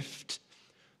gift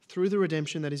through the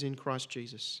redemption that is in Christ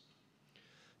Jesus.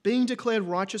 Being declared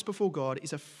righteous before God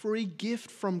is a free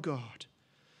gift from God.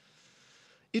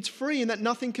 It's free in that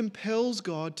nothing compels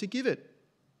God to give it.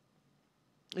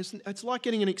 It's like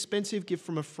getting an expensive gift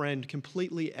from a friend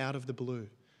completely out of the blue.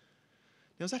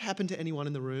 Now, has that happened to anyone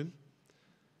in the room?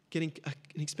 Getting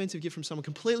an expensive gift from someone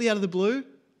completely out of the blue?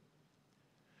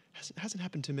 Hasn't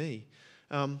happened to me.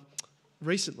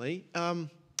 Recently,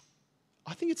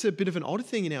 I think it's a bit of an odd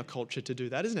thing in our culture to do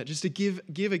that, isn't it? Just to give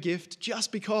a gift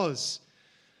just because.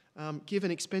 Give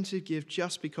an expensive gift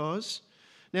just because.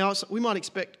 Now, we might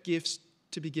expect gifts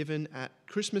to be given at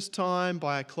Christmas time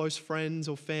by our close friends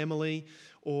or family,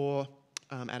 or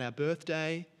at our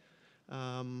birthday,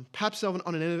 perhaps on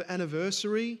an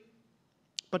anniversary.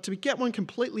 But to get one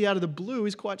completely out of the blue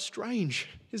is quite strange,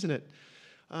 isn't it?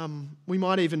 We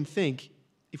might even think,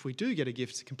 if we do get a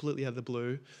gift completely out of the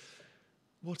blue,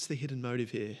 what's the hidden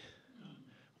motive here? I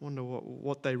wonder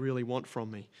what they really want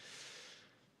from me.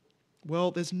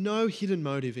 Well, there's no hidden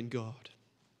motive in God.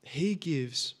 He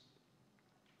gives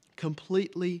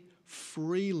completely,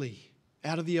 freely.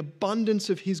 Out of the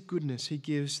abundance of his goodness, he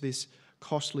gives this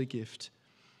costly gift.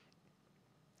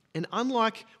 And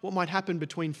unlike what might happen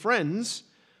between friends,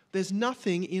 there's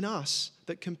nothing in us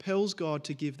that compels God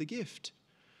to give the gift.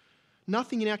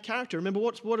 Nothing in our character. Remember,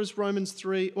 what does Romans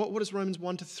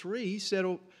 1-3 said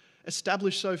or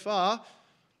established so far?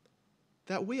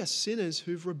 That we are sinners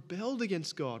who've rebelled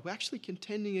against God. We're actually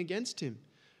contending against him.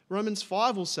 Romans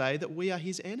 5 will say that we are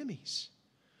his enemies.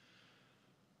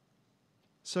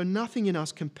 So nothing in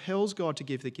us compels God to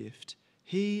give the gift.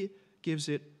 He gives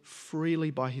it freely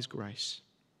by his grace.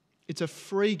 It's a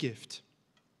free gift,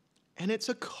 and it's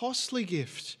a costly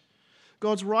gift.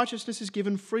 God's righteousness is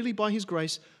given freely by his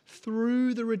grace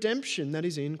through the redemption that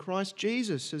is in Christ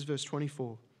Jesus, says verse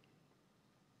 24.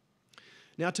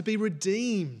 Now, to be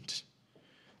redeemed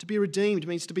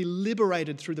means to be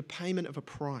liberated through the payment of a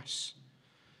price,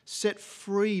 set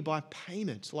free by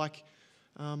payment, like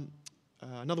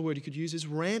another word you could use is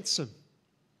ransom.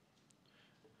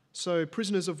 So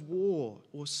prisoners of war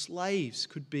or slaves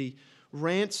could be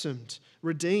ransomed,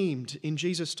 redeemed in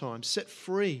Jesus' time, set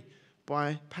free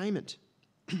by payment.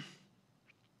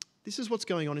 This is what's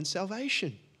going on in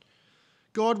salvation.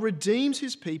 God redeems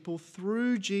his people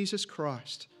through Jesus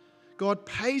Christ. God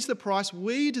pays the price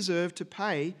we deserve to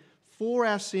pay for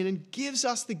our sin and gives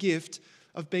us the gift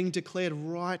of being declared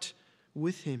right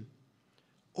with him.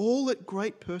 All at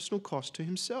great personal cost to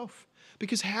himself.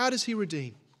 Because how does he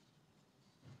redeem?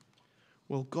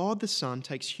 Well, God the Son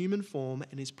takes human form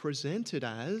and is presented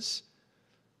as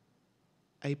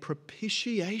a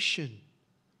propitiation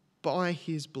by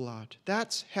his blood.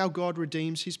 That's how God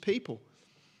redeems his people.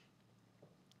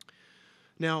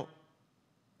 Now,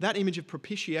 that image of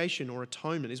propitiation or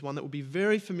atonement is one that would be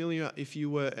very familiar if you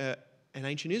were an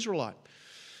ancient Israelite.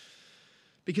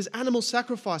 Because animal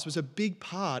sacrifice was a big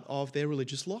part of their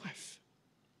religious life.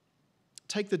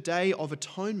 Take the Day of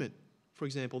Atonement, for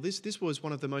example. This was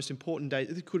one of the most important days.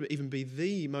 It could even be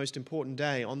the most important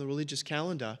day on the religious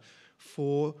calendar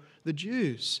for the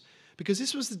Jews. Because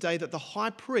this was the day that the high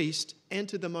priest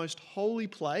entered the most holy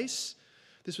place.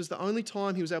 This was the only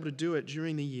time he was able to do it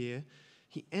during the year.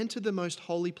 He entered the most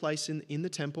holy place in the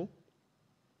temple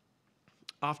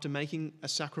after making a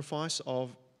sacrifice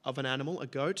of an animal, a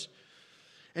goat.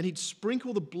 And he'd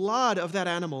sprinkle the blood of that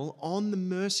animal on the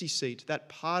mercy seat, that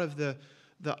part of the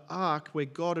ark where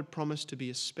God had promised to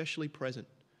be especially present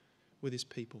with his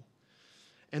people.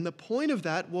 And the point of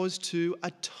that was to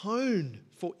atone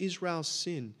for Israel's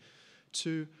sin,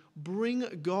 to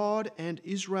bring God and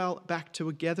Israel back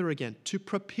together again, to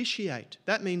propitiate.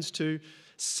 That means to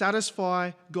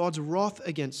satisfy God's wrath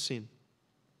against sin,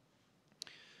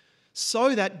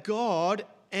 so that God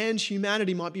and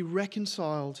humanity might be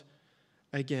reconciled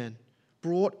again,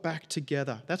 brought back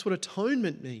together. That's what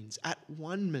atonement means, at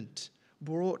one-ment,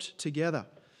 brought together.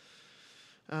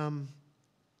 And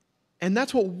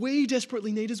that's what we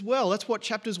desperately need as well. That's what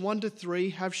chapters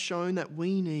 1-3 have shown that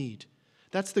we need.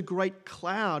 That's the great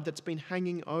cloud that's been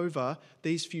hanging over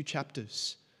these few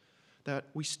chapters. That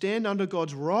we stand under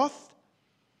God's wrath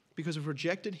because we've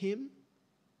rejected him.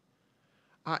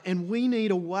 And we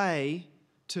need a way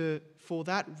for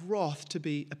that wrath to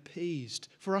be appeased,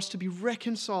 for us to be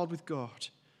reconciled with God.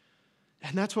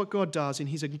 And that's what God does in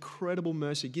his incredible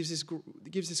mercy. Gives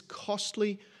this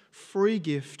costly, free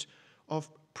gift of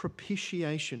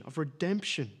propitiation, of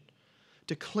redemption,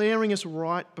 declaring us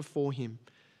right before him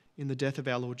in the death of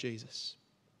our Lord Jesus.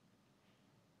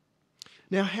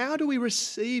 Now, how do we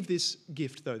receive this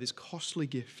gift, though, this costly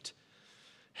gift?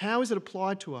 How is it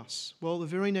applied to us? Well, the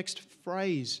very next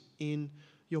phrase in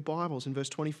your Bibles, in verse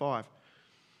 25,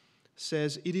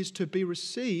 says, "It is to be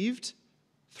received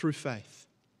through faith.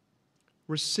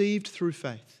 Received through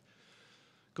faith.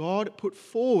 God put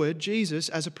forward Jesus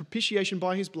as a propitiation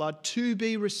by his blood to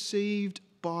be received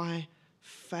by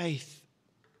faith.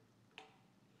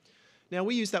 Now,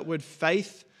 we use that word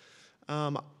faith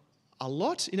a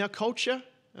lot in our culture,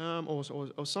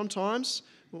 or sometimes.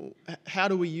 Well, how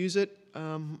do we use it?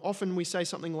 Often we say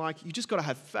something like, you just got to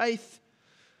have faith.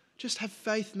 Just have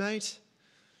faith, mate.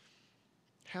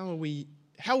 How are we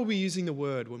using the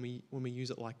word when we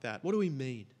use it like that? What do we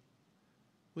mean?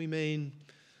 We mean,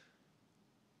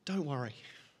 don't worry.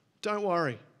 Don't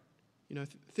worry.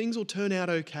 Things will turn out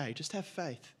okay. Just have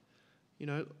faith.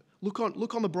 Look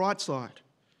on the bright side.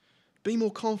 Be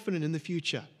more confident in the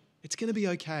future. It's going to be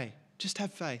okay. Just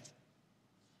have faith.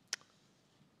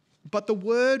 But the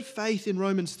word faith in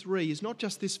Romans 3 is not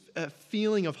just this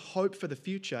feeling of hope for the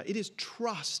future. It is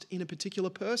trust in a particular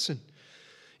person.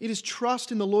 It is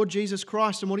trust in the Lord Jesus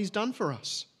Christ and what he's done for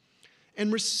us.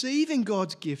 And receiving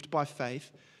God's gift by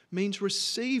faith means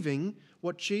receiving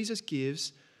what Jesus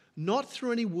gives not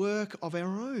through any work of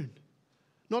our own,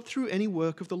 not through any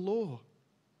work of the law.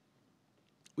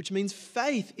 Which means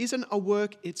faith isn't a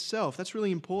work itself. That's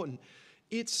really important.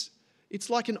 It's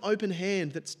like an open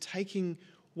hand that's taking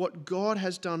what God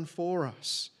has done for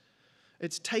us.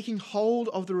 It's taking hold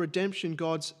of the redemption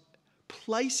God's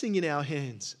placing in our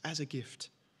hands as a gift.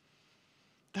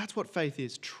 That's what faith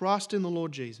is. Trust in the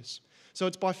Lord Jesus. So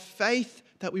it's by faith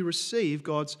that we receive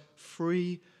God's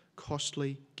free,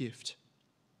 costly gift.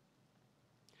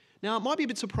 Now, it might be a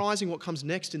bit surprising what comes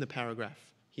next in the paragraph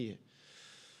here.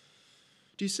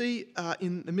 Do you see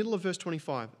in the middle of verse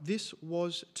 25, this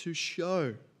was to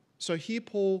show. So here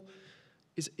Paul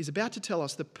is about to tell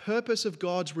us the purpose of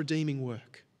God's redeeming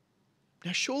work.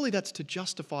 Now, surely that's to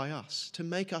justify us, to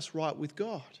make us right with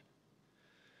God.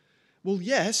 Well,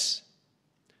 yes,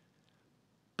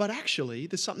 but actually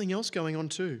there's something else going on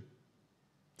too.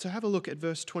 So have a look at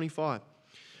verse 25.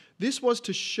 This was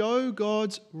to show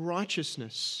God's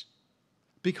righteousness,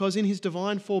 because in his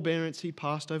divine forbearance he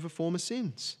passed over former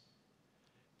sins.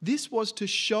 This was to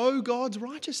show God's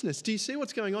righteousness. Do you see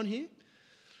what's going on here?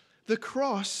 The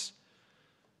cross,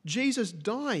 Jesus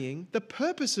dying, the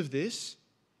purpose of this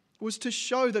was to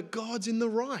show that God's in the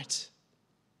right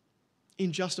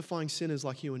in justifying sinners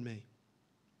like you and me.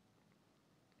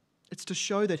 It's to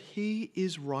show that he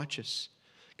is righteous.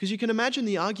 Because you can imagine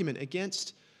the argument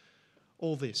against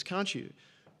all this, can't you?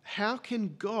 How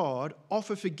can God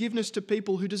offer forgiveness to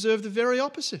people who deserve the very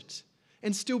opposite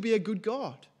and still be a good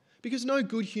God? Because no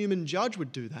good human judge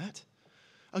would do that.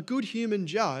 A good human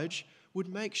judge would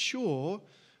make sure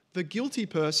the guilty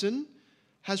person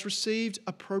has received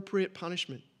appropriate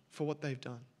punishment for what they've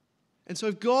done. And so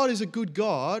if God is a good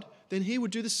God, then he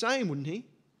would do the same, wouldn't he?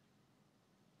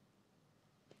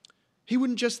 He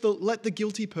wouldn't just let the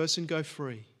guilty person go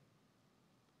free.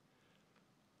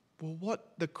 Well,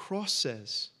 what the cross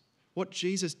says, what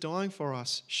Jesus dying for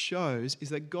us shows, is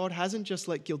that God hasn't just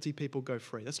let guilty people go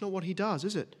free. That's not what he does,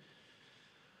 is it?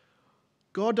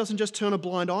 God doesn't just turn a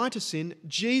blind eye to sin.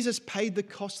 Jesus paid the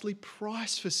costly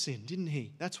price for sin, didn't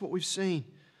he? That's what we've seen.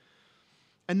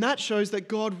 And that shows that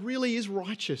God really is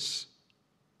righteous.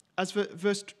 As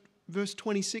verse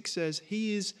 26 says,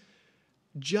 he is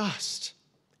just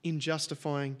in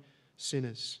justifying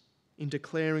sinners, in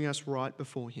declaring us right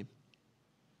before him.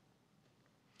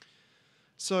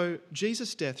 So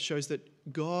Jesus' death shows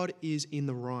that God is in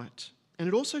the right. And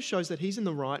it also shows that he's in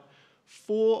the right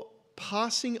for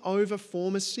passing over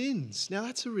former sins. Now,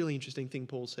 that's a really interesting thing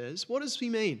Paul says. What does he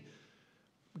mean?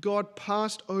 God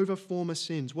passed over former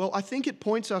sins. Well, I think it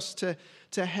points us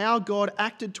to how God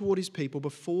acted toward his people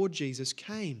before Jesus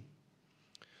came.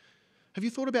 Have you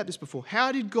thought about this before?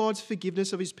 How did God's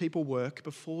forgiveness of his people work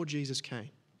before Jesus came?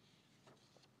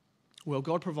 Well,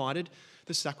 God provided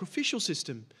the sacrificial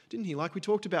system, didn't he? Like we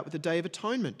talked about with the Day of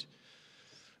Atonement.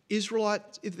 The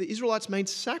Israelites made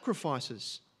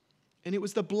sacrifices, and it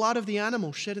was the blood of the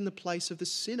animal shed in the place of the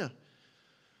sinner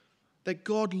that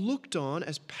God looked on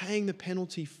as paying the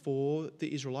penalty for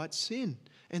the Israelites' sin.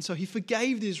 And so he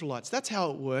forgave the Israelites. That's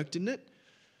how it worked, didn't it?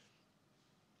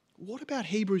 What about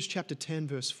Hebrews chapter 10,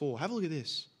 verse 4? Have a look at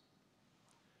this.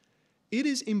 It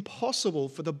is impossible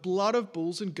for the blood of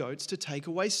bulls and goats to take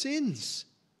away sins.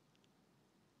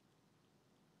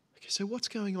 Okay, so what's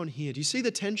going on here? Do you see the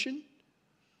tension?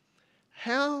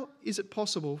 How is it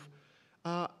possible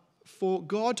for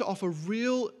God to offer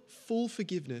real, full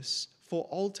forgiveness for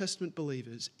Old Testament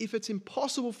believers if it's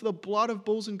impossible for the blood of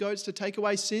bulls and goats to take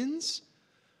away sins?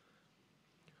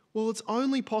 Well, it's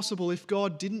only possible if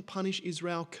God didn't punish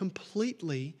Israel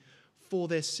completely for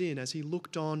their sin as he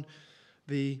looked on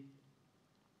the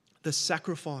the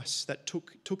sacrifice that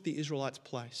took the Israelites'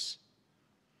 place.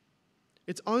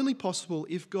 It's only possible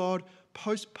if God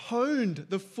postponed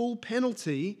the full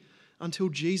penalty until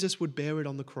Jesus would bear it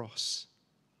on the cross.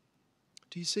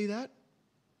 Do you see that?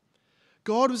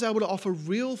 God was able to offer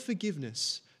real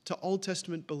forgiveness to Old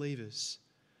Testament believers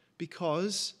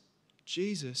because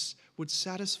Jesus would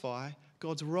satisfy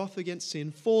God's wrath against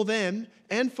sin for them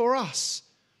and for us.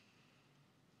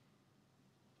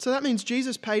 So that means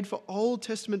Jesus paid for Old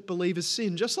Testament believers'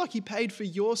 sin, just like he paid for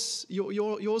yours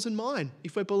and mine,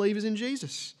 if we're believers in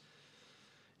Jesus.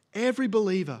 Every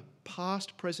believer,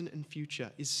 past, present, and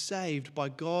future, is saved by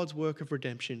God's work of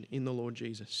redemption in the Lord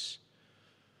Jesus.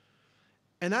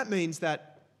 And that means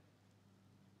that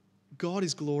God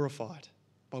is glorified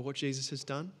by what Jesus has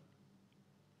done.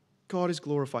 God is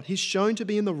glorified. He's shown to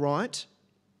be in the right,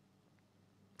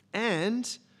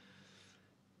 and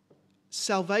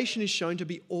salvation is shown to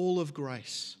be all of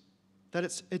grace.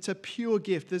 That it's a pure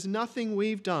gift. There's nothing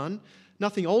we've done,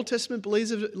 nothing Old Testament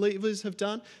believers have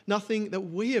done, nothing that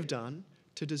we have done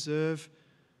to deserve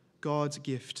God's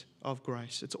gift of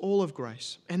grace. It's all of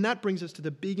grace. And that brings us to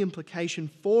the big implication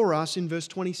for us in verse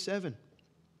 27,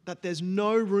 that there's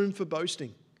no room for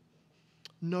boasting.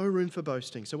 No room for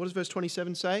boasting. So what does verse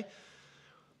 27 say?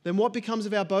 Then what becomes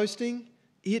of our boasting?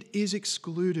 It is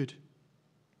excluded.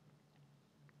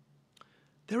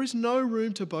 There is no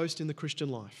room to boast in the Christian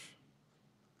life.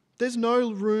 There's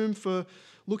no room for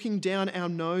looking down our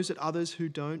nose at others who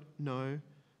don't know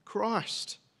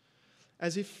Christ,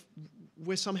 as if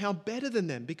we're somehow better than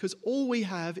them, because all we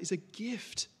have is a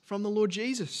gift from the Lord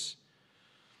Jesus.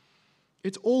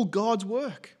 It's all God's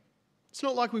work. It's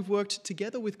not like we've worked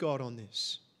together with God on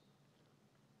this.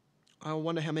 I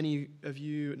wonder how many of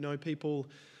you know people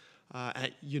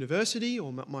at university,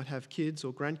 or might have kids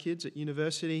or grandkids at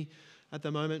university at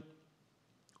the moment.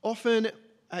 Often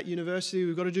at university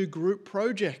we've got to do group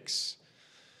projects.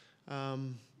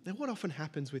 Now what often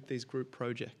happens with these group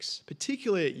projects,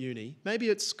 particularly at uni, maybe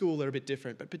at school they're a bit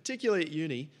different, but particularly at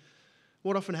uni,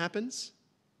 what often happens?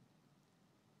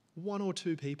 One or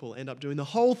two people end up doing the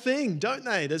whole thing, don't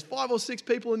they? There's 5 or 6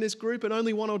 people in this group and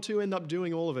only 1 or 2 end up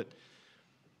doing all of it.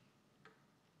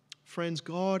 Friends,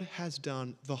 God has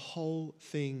done the whole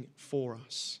thing for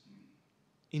us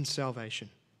in salvation.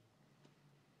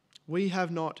 We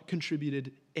have not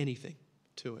contributed anything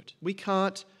to it. We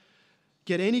can't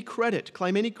get any credit,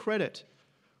 claim any credit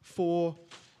for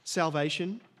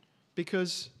salvation,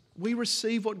 because we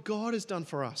receive what God has done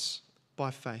for us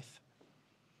by faith.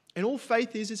 And all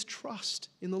faith is trust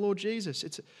in the Lord Jesus.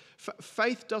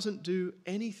 Faith doesn't do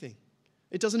anything.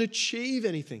 It doesn't achieve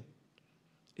anything.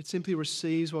 It simply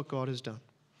receives what God has done.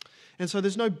 And so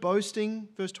there's no boasting,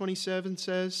 verse 27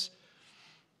 says.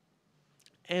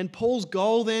 And Paul's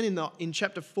goal then in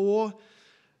chapter 4,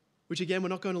 which again we're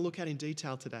not going to look at in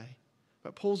detail today,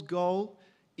 but Paul's goal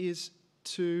is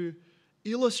to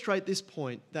illustrate this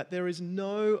point that there is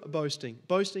no boasting.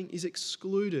 Boasting is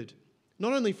excluded,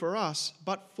 not only for us,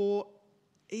 but for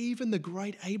even the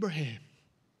great Abraham.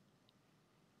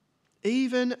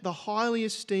 Even the highly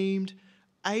esteemed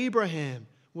Abraham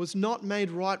was not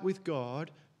made right with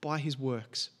God by his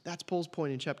works. That's Paul's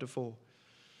point in chapter 4.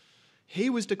 He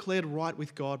was declared right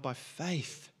with God by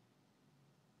faith.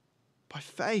 By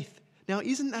faith. Now,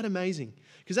 isn't that amazing?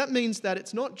 Because that means that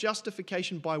it's not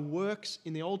justification by works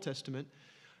in the Old Testament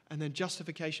and then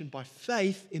justification by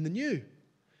faith in the New.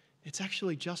 It's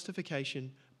actually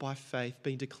justification by faith,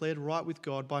 being declared right with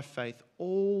God by faith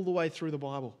all the way through the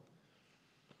Bible.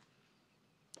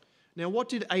 Now, what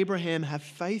did Abraham have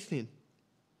faith in?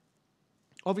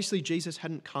 Obviously, Jesus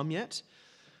hadn't come yet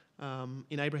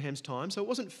in Abraham's time, so it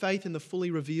wasn't faith in the fully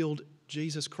revealed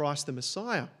Jesus Christ, the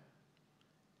Messiah.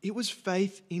 It was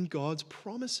faith in God's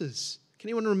promises. Can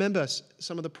anyone remember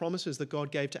some of the promises that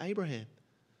God gave to Abraham?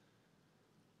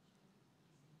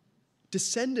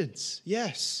 Descendants,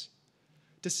 yes.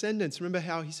 Descendants. Remember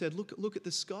how he said, look at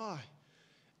the sky.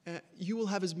 You will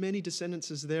have as many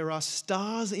descendants as there are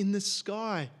stars in the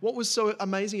sky. What was so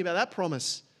amazing about that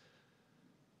promise?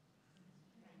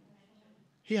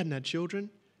 He hadn't had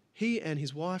children. He and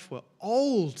his wife were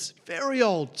old, very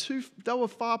old. They were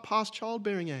far past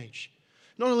childbearing age.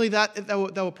 Not only that,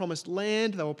 they were promised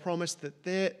land. They were promised that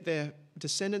their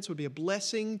descendants would be a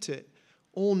blessing to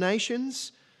all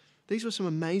nations. These were some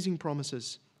amazing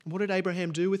promises. What did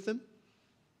Abraham do with them?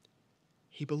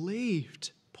 He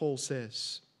believed, Paul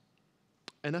says.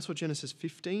 And that's what Genesis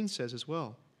 15 says as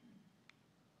well.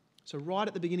 So right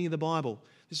at the beginning of the Bible,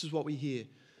 this is what we hear.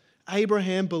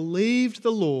 Abraham believed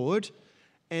the Lord,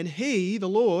 and he, the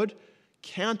Lord,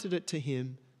 counted it to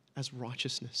him as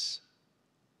righteousness.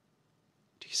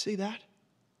 Do you see that?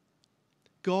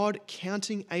 God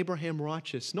counting Abraham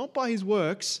righteous, not by his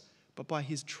works, but by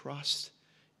his trust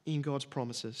in God's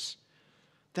promises.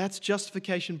 That's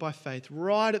justification by faith,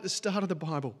 right at the start of the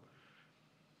Bible.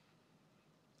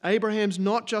 Abraham's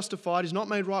not justified, he's not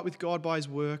made right with God by his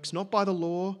works, not by the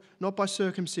law, not by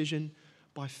circumcision,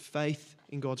 by faith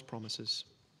in God's promises.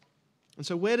 And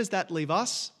so where does that leave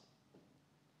us?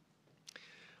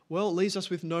 Well, it leaves us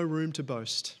with no room to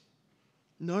boast.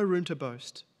 No room to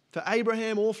boast. For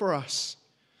Abraham or for us.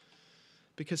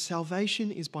 Because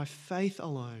salvation is by faith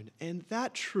alone. And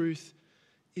that truth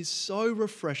is so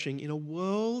refreshing in a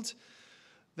world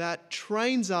that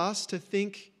trains us to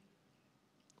think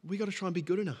we got to try and be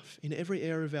good enough in every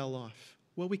area of our life.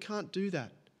 Well, we can't do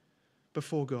that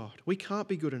before God. We can't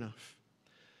be good enough.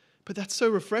 But that's so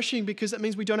refreshing because that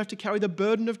means we don't have to carry the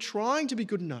burden of trying to be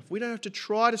good enough. We don't have to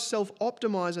try to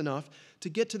self-optimize enough to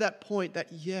get to that point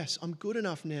that, yes, I'm good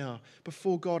enough now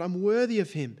before God. I'm worthy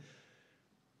of Him.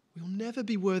 We'll never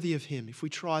be worthy of Him if we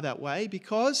try that way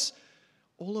because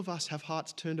all of us have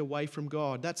hearts turned away from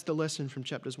God. That's the lesson from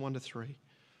chapters 1 to 3.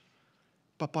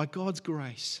 But by God's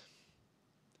grace,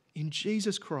 in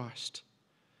Jesus Christ,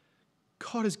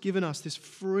 God has given us this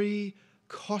free,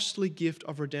 costly gift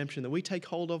of redemption that we take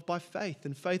hold of by faith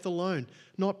and faith alone,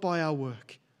 not by our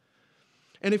work.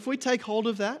 And if we take hold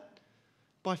of that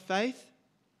by faith,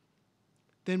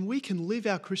 then we can live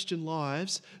our Christian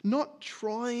lives not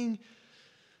trying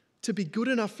to be good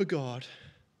enough for God,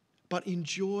 but in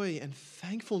joy and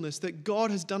thankfulness that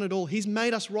God has done it all. He's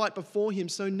made us right before Him,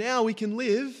 so now we can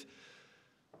live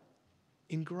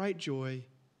in great joy,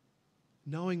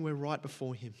 knowing we're right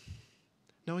before Him,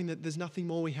 knowing that there's nothing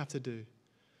more we have to do,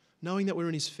 knowing that we're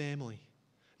in His family,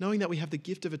 knowing that we have the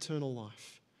gift of eternal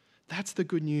life. That's the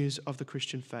good news of the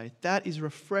Christian faith. That is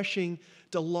refreshing,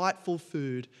 delightful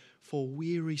food for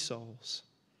weary souls.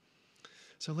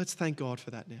 So let's thank God for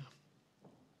that now.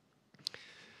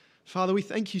 Father, we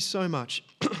thank You so much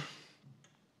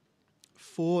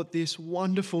for this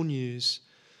wonderful news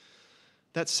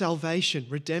that salvation,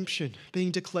 redemption,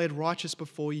 being declared righteous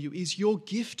before You is Your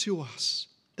gift to us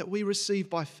that we receive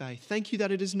by faith. Thank You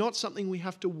that it is not something we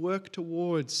have to work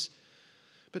towards,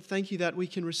 but thank You that we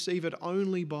can receive it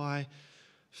only by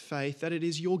faith, that it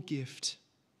is Your gift.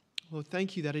 Lord,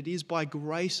 thank You that it is by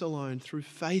grace alone, through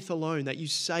faith alone, that You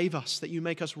save us, that You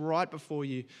make us right before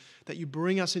You, that You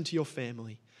bring us into Your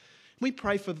family. We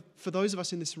pray for those of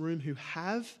us in this room who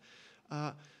have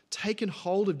taken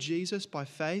hold of Jesus by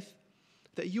faith,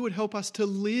 that You would help us to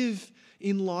live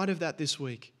in light of that this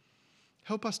week.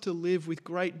 Help us to live with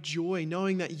great joy,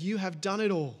 knowing that You have done it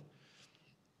all.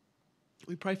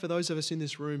 We pray for those of us in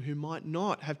this room who might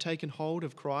not have taken hold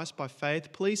of Christ by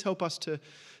faith. Please help us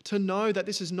to know that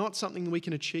this is not something we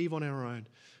can achieve on our own,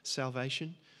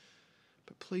 salvation.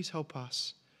 But please help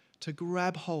us to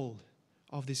grab hold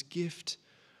of this gift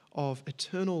of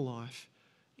eternal life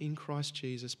in Christ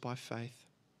Jesus by faith.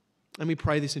 And we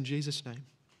pray this in Jesus' name.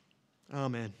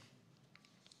 Amen.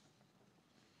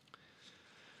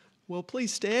 Well,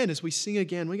 please stand as we sing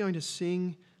again. We're going to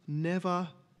sing Never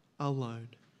Alone.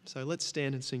 So let's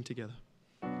stand and sing together.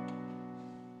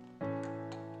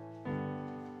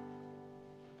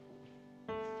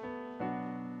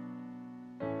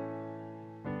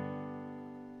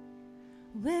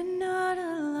 We're not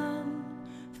alone,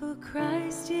 for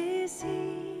Christ is here.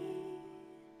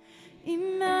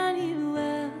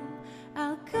 Emmanuel,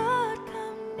 our God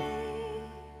come near.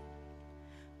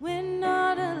 We're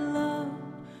not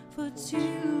alone, for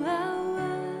to our world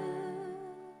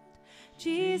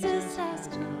Jesus has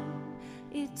come,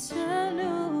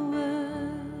 eternal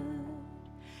word.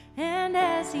 And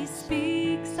as He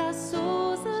speaks, our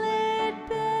souls laid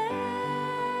bare,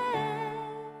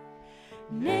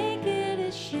 naked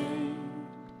ashamed,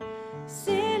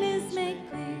 sin is made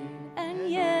clear,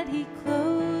 and yet He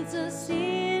clothes us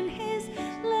in His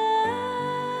love.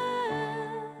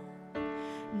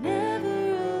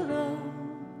 Never alone,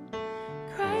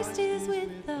 Christ is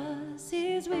with us,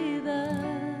 is with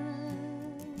us.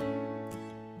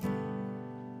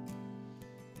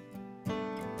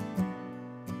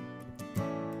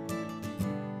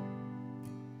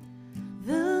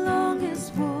 The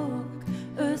longest walk,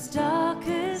 earth's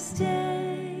darkest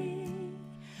day,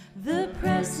 the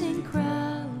pressing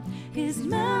crowd, His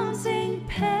mounting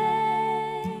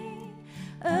pain,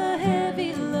 a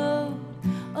heavy load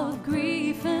of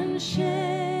grief and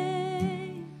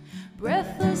shame,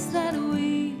 breathless that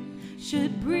we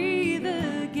should breathe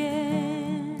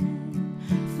again.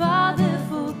 Father,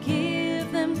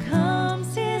 forgive them,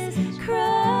 comes His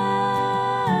cry.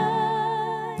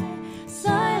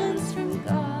 Silence from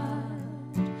God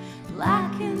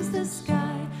blackens the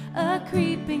sky, a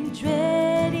creeping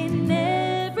dread in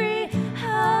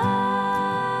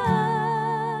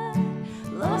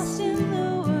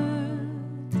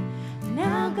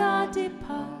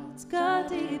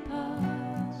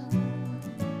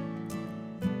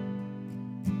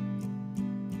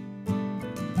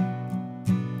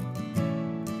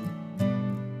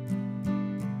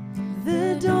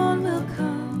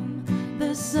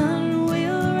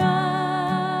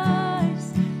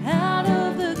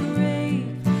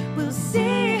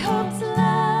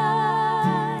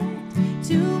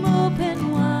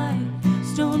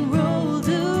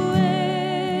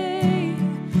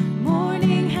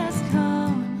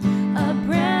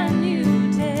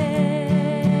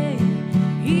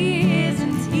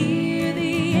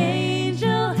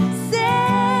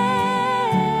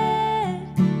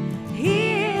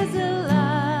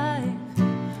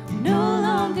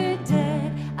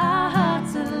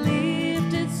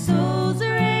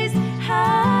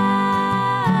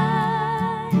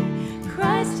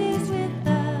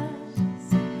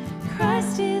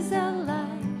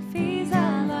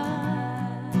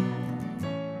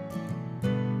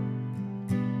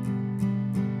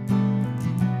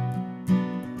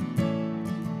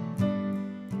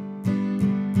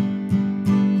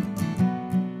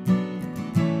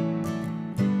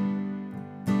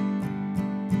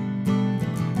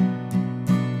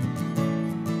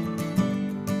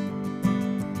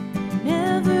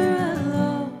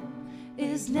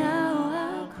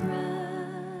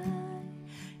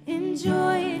in joy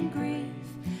and grief,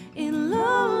 in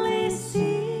lonely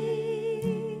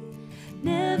sea,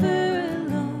 never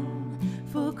alone,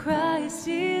 for Christ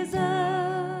is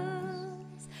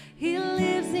ours. He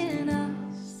lives in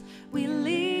us, we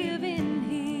live in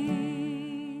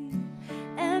Him,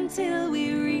 until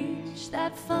we reach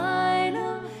that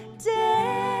final day,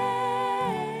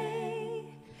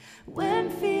 when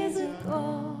fears are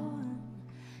gone,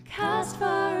 cast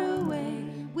far away,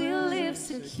 we'll live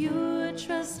secure,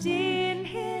 trust in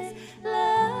His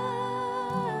love.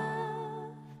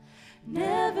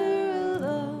 Never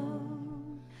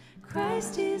alone,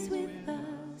 Christ is with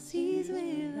us, He's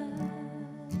with us.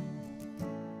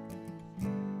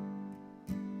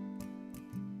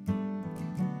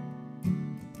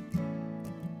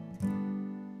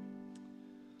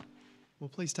 Well,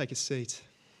 please take a seat.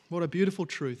 What a beautiful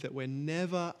truth that we're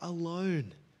never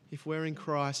alone. If we're in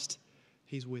Christ,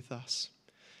 He's with us.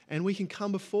 And we can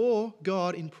come before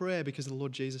God in prayer because of the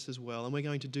Lord Jesus as well. And we're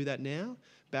going to do that now.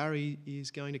 Barry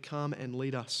is going to come and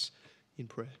lead us in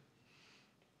prayer.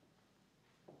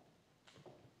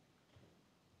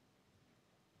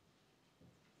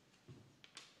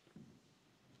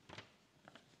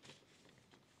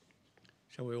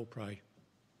 Shall we all pray?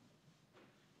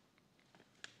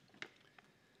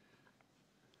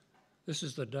 This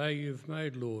is the day you've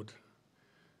made, Lord.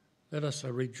 Let us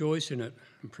rejoice in it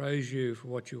and praise you for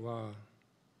what you are.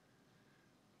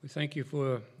 We thank you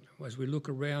for, as we look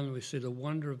around, we see the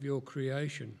wonder of your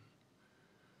creation.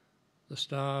 The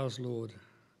stars, Lord,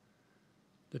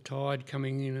 the tide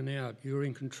coming in and out. You're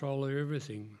in control of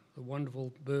everything. The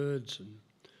wonderful birds and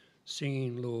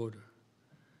singing, Lord.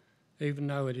 Even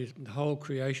though it is, the whole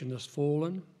creation has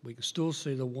fallen, we can still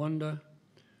see the wonder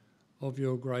of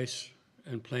your grace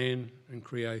and plan and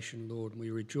creation, Lord. And we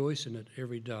rejoice in it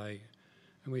every day,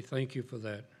 and we thank you for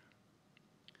that.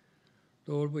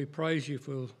 Lord, we praise you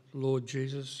for Lord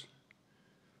Jesus,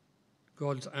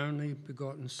 God's only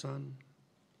begotten Son,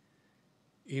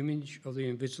 image of the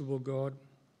invisible God,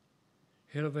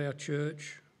 head of our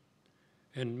church,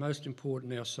 and most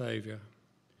important, our Saviour.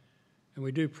 And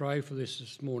we do pray for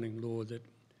this morning, Lord, that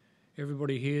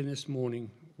everybody here this morning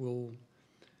will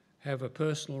have a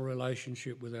personal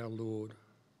relationship with our Lord.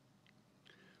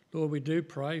 Lord, we do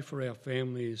pray for our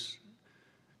families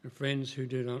and friends who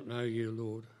do not know you,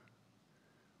 Lord,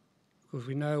 because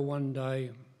we know one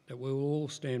day that we will all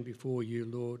stand before you,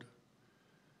 Lord,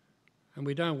 and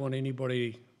we don't want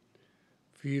anybody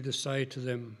for you to say to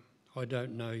them, I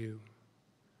don't know you.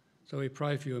 So we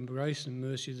pray for your grace and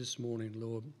mercy this morning,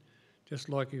 Lord, just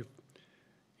like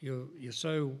you're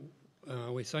so,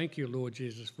 we thank you, Lord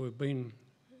Jesus, for being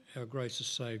our gracious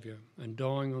Saviour and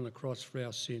dying on the cross for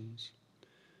our sins,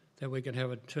 that we can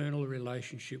have an eternal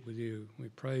relationship with you. We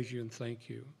praise you and thank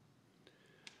you.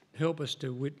 Help us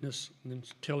to witness and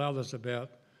tell others about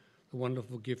the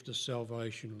wonderful gift of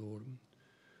salvation, Lord.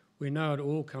 We know it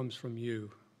all comes from you,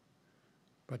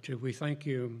 but we thank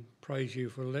you and praise you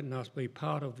for letting us be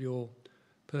part of your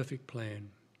perfect plan.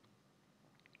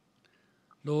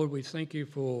 Lord, we thank you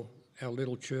for our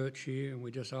little church here, and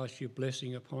we just ask your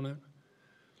blessing upon it.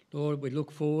 Lord, we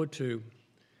look forward to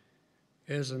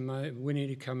Ez and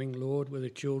Winnie coming, Lord, with the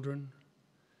children.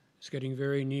 It's getting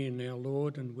very near now,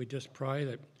 Lord, and we just pray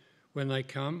that when they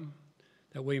come,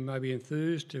 that we may be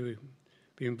enthused to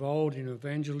be involved in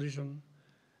evangelism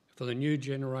for the new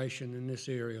generation in this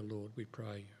area, Lord, we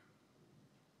pray.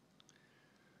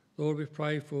 Lord, we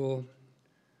pray for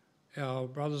our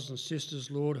brothers and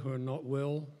sisters, Lord, who are not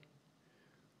well.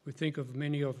 We think of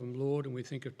many of them, Lord, and we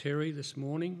think of Terry this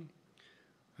morning.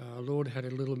 Lord had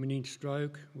a little mini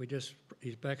stroke.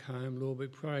 He's back home, Lord. We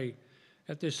pray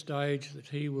at this stage that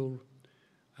he will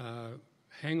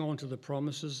hang on to the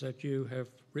promises that you have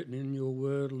written in your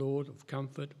word, Lord, of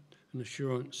comfort and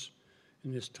assurance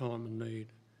in this time of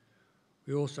need.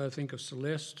 We also think of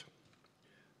Celeste,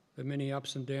 the many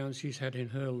ups and downs she's had in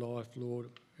her life,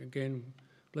 Lord. Again,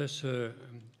 bless her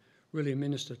and really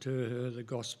minister to her the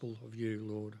gospel of you,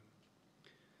 Lord.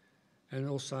 And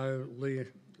also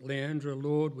Leandra,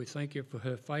 Lord, we thank you for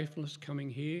her faithfulness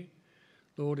coming here.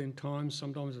 Lord, in times,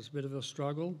 sometimes it's a bit of a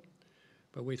struggle,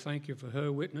 but we thank you for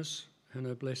her witness and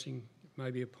her blessing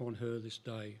maybe upon her this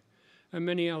day. And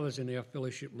many others in our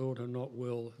fellowship, Lord, are not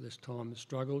well this time, have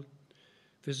struggled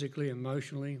physically,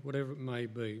 emotionally, whatever it may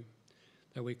be,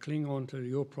 that we cling on to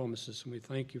your promises, and we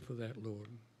thank you for that, Lord.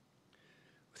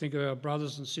 We think of our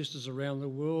brothers and sisters around the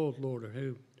world, Lord,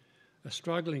 who are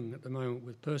struggling at the moment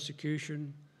with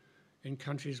persecution in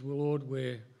countries, Lord,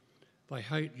 where they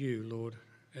hate you, Lord,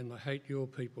 and they hate your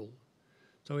people.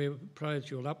 So we pray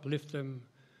that you'll uplift them,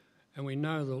 and we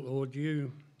know that, Lord,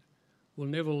 you will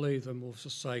never leave them or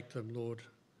forsake them, Lord,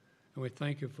 and we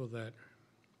thank you for that.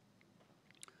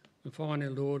 And finally,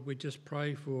 Lord, we just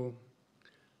pray for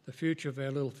the future of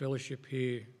our little fellowship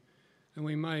here, and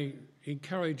we may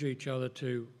encourage each other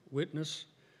to witness,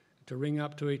 to ring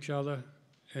up to each other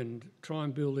and try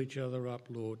and build each other up,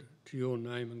 Lord, to your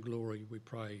name and glory, we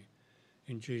pray.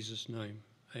 In Jesus' name,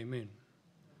 amen.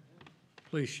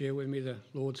 Please share with me the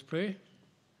Lord's Prayer.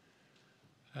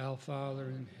 Our Father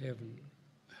in heaven,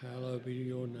 hallowed be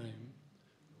your name.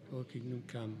 Your kingdom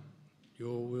come,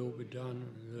 your will be done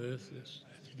on earth as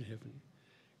in heaven.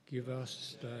 Give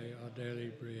us this day our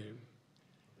daily bread.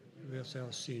 Forgive us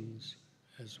our sins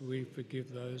as we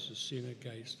forgive those who sin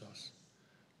against us.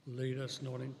 Lead us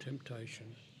not in temptation,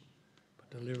 but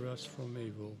deliver us from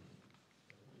evil.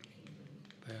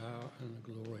 Power and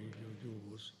the glory are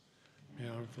yours,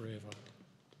 now and forever.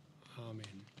 Amen.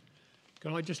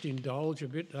 Can I just indulge a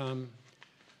bit?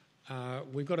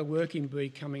 We've got a working bee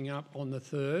coming up on the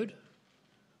 3rd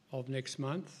of next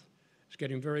month. It's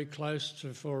getting very close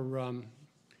for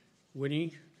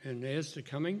Winnie and Ez to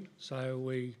coming, so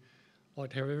we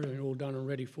like to have everything all done and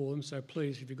ready for them. So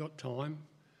please, if you've got time,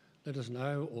 let us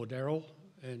know, or Daryl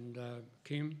and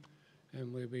Kim,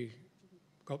 and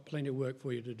got plenty of work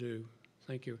for you to do.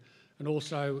 Thank you. And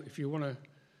also, if you want to,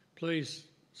 please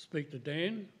speak to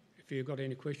Dan if you've got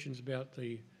any questions about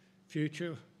the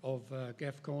future of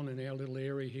GAFCON in our little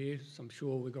area here. So I'm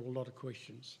sure we've got a lot of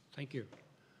questions. Thank you.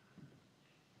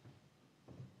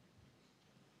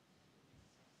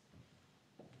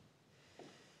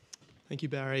 Thank you,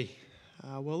 Barry.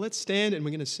 Well, let's stand and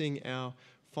we're going to sing our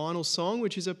final song,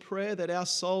 which is a prayer that our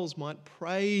souls might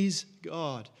praise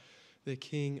God, the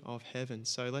King of heaven.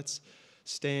 So let's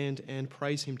stand and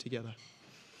praise him together.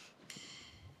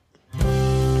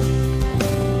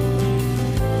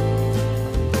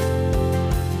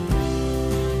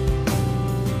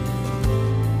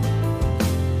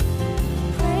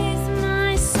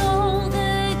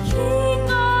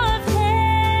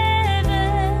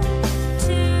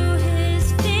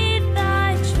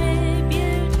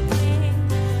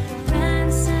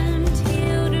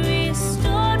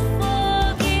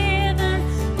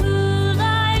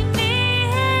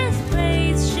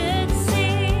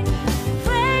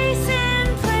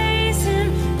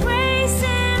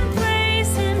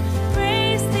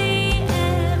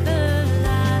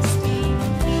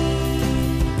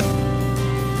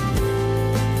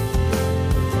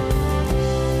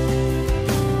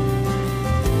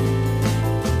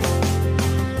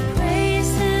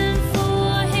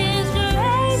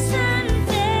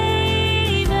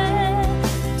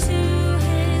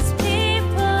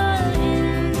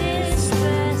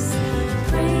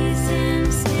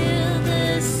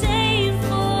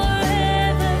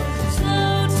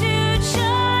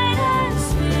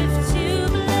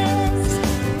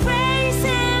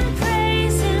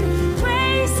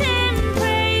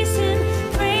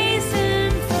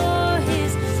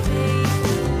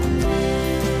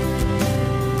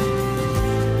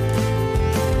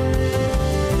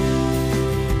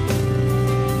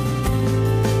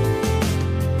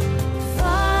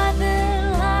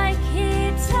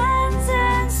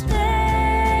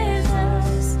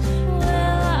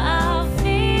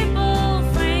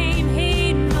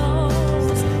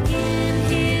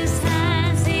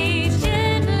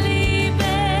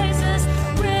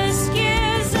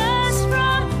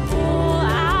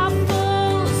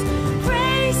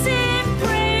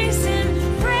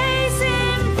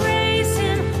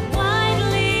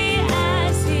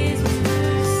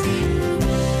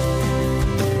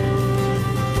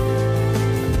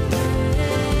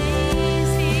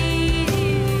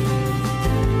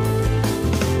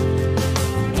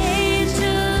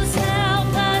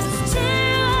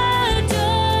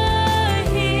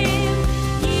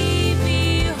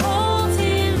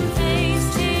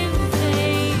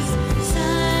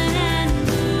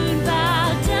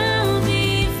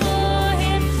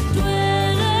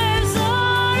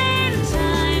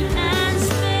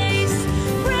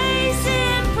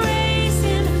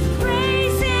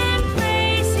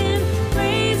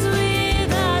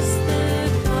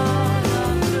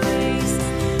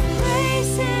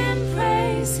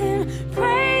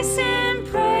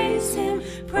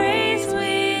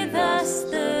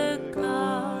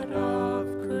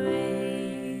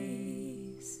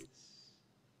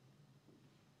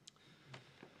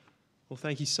 Well,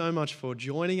 thank you so much for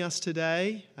joining us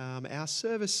today. Our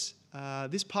service,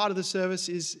 this part of the service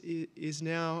is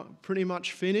now pretty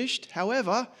much finished.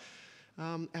 However,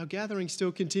 our gathering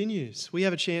still continues. We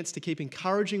have a chance to keep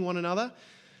encouraging one another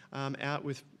out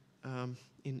with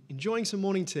enjoying some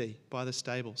morning tea by the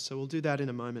stable. So we'll do that in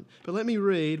a moment. But let me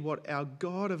read what our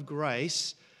God of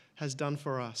grace has done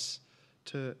for us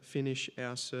to finish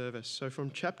our service. So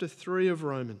from chapter 3 of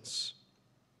Romans.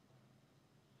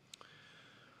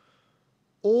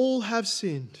 All have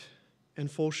sinned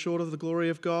and fall short of the glory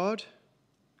of God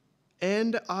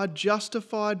and are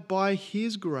justified by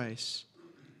his grace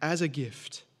as a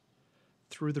gift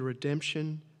through the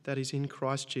redemption that is in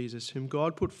Christ Jesus, whom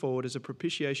God put forward as a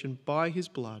propitiation by his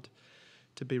blood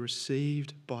to be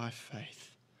received by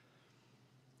faith.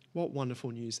 What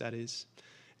wonderful news that is.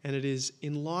 And it is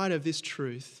in light of this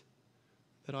truth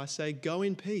that I say, go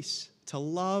in peace to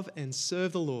love and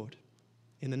serve the Lord.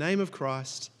 In the name of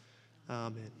Christ,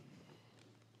 amen.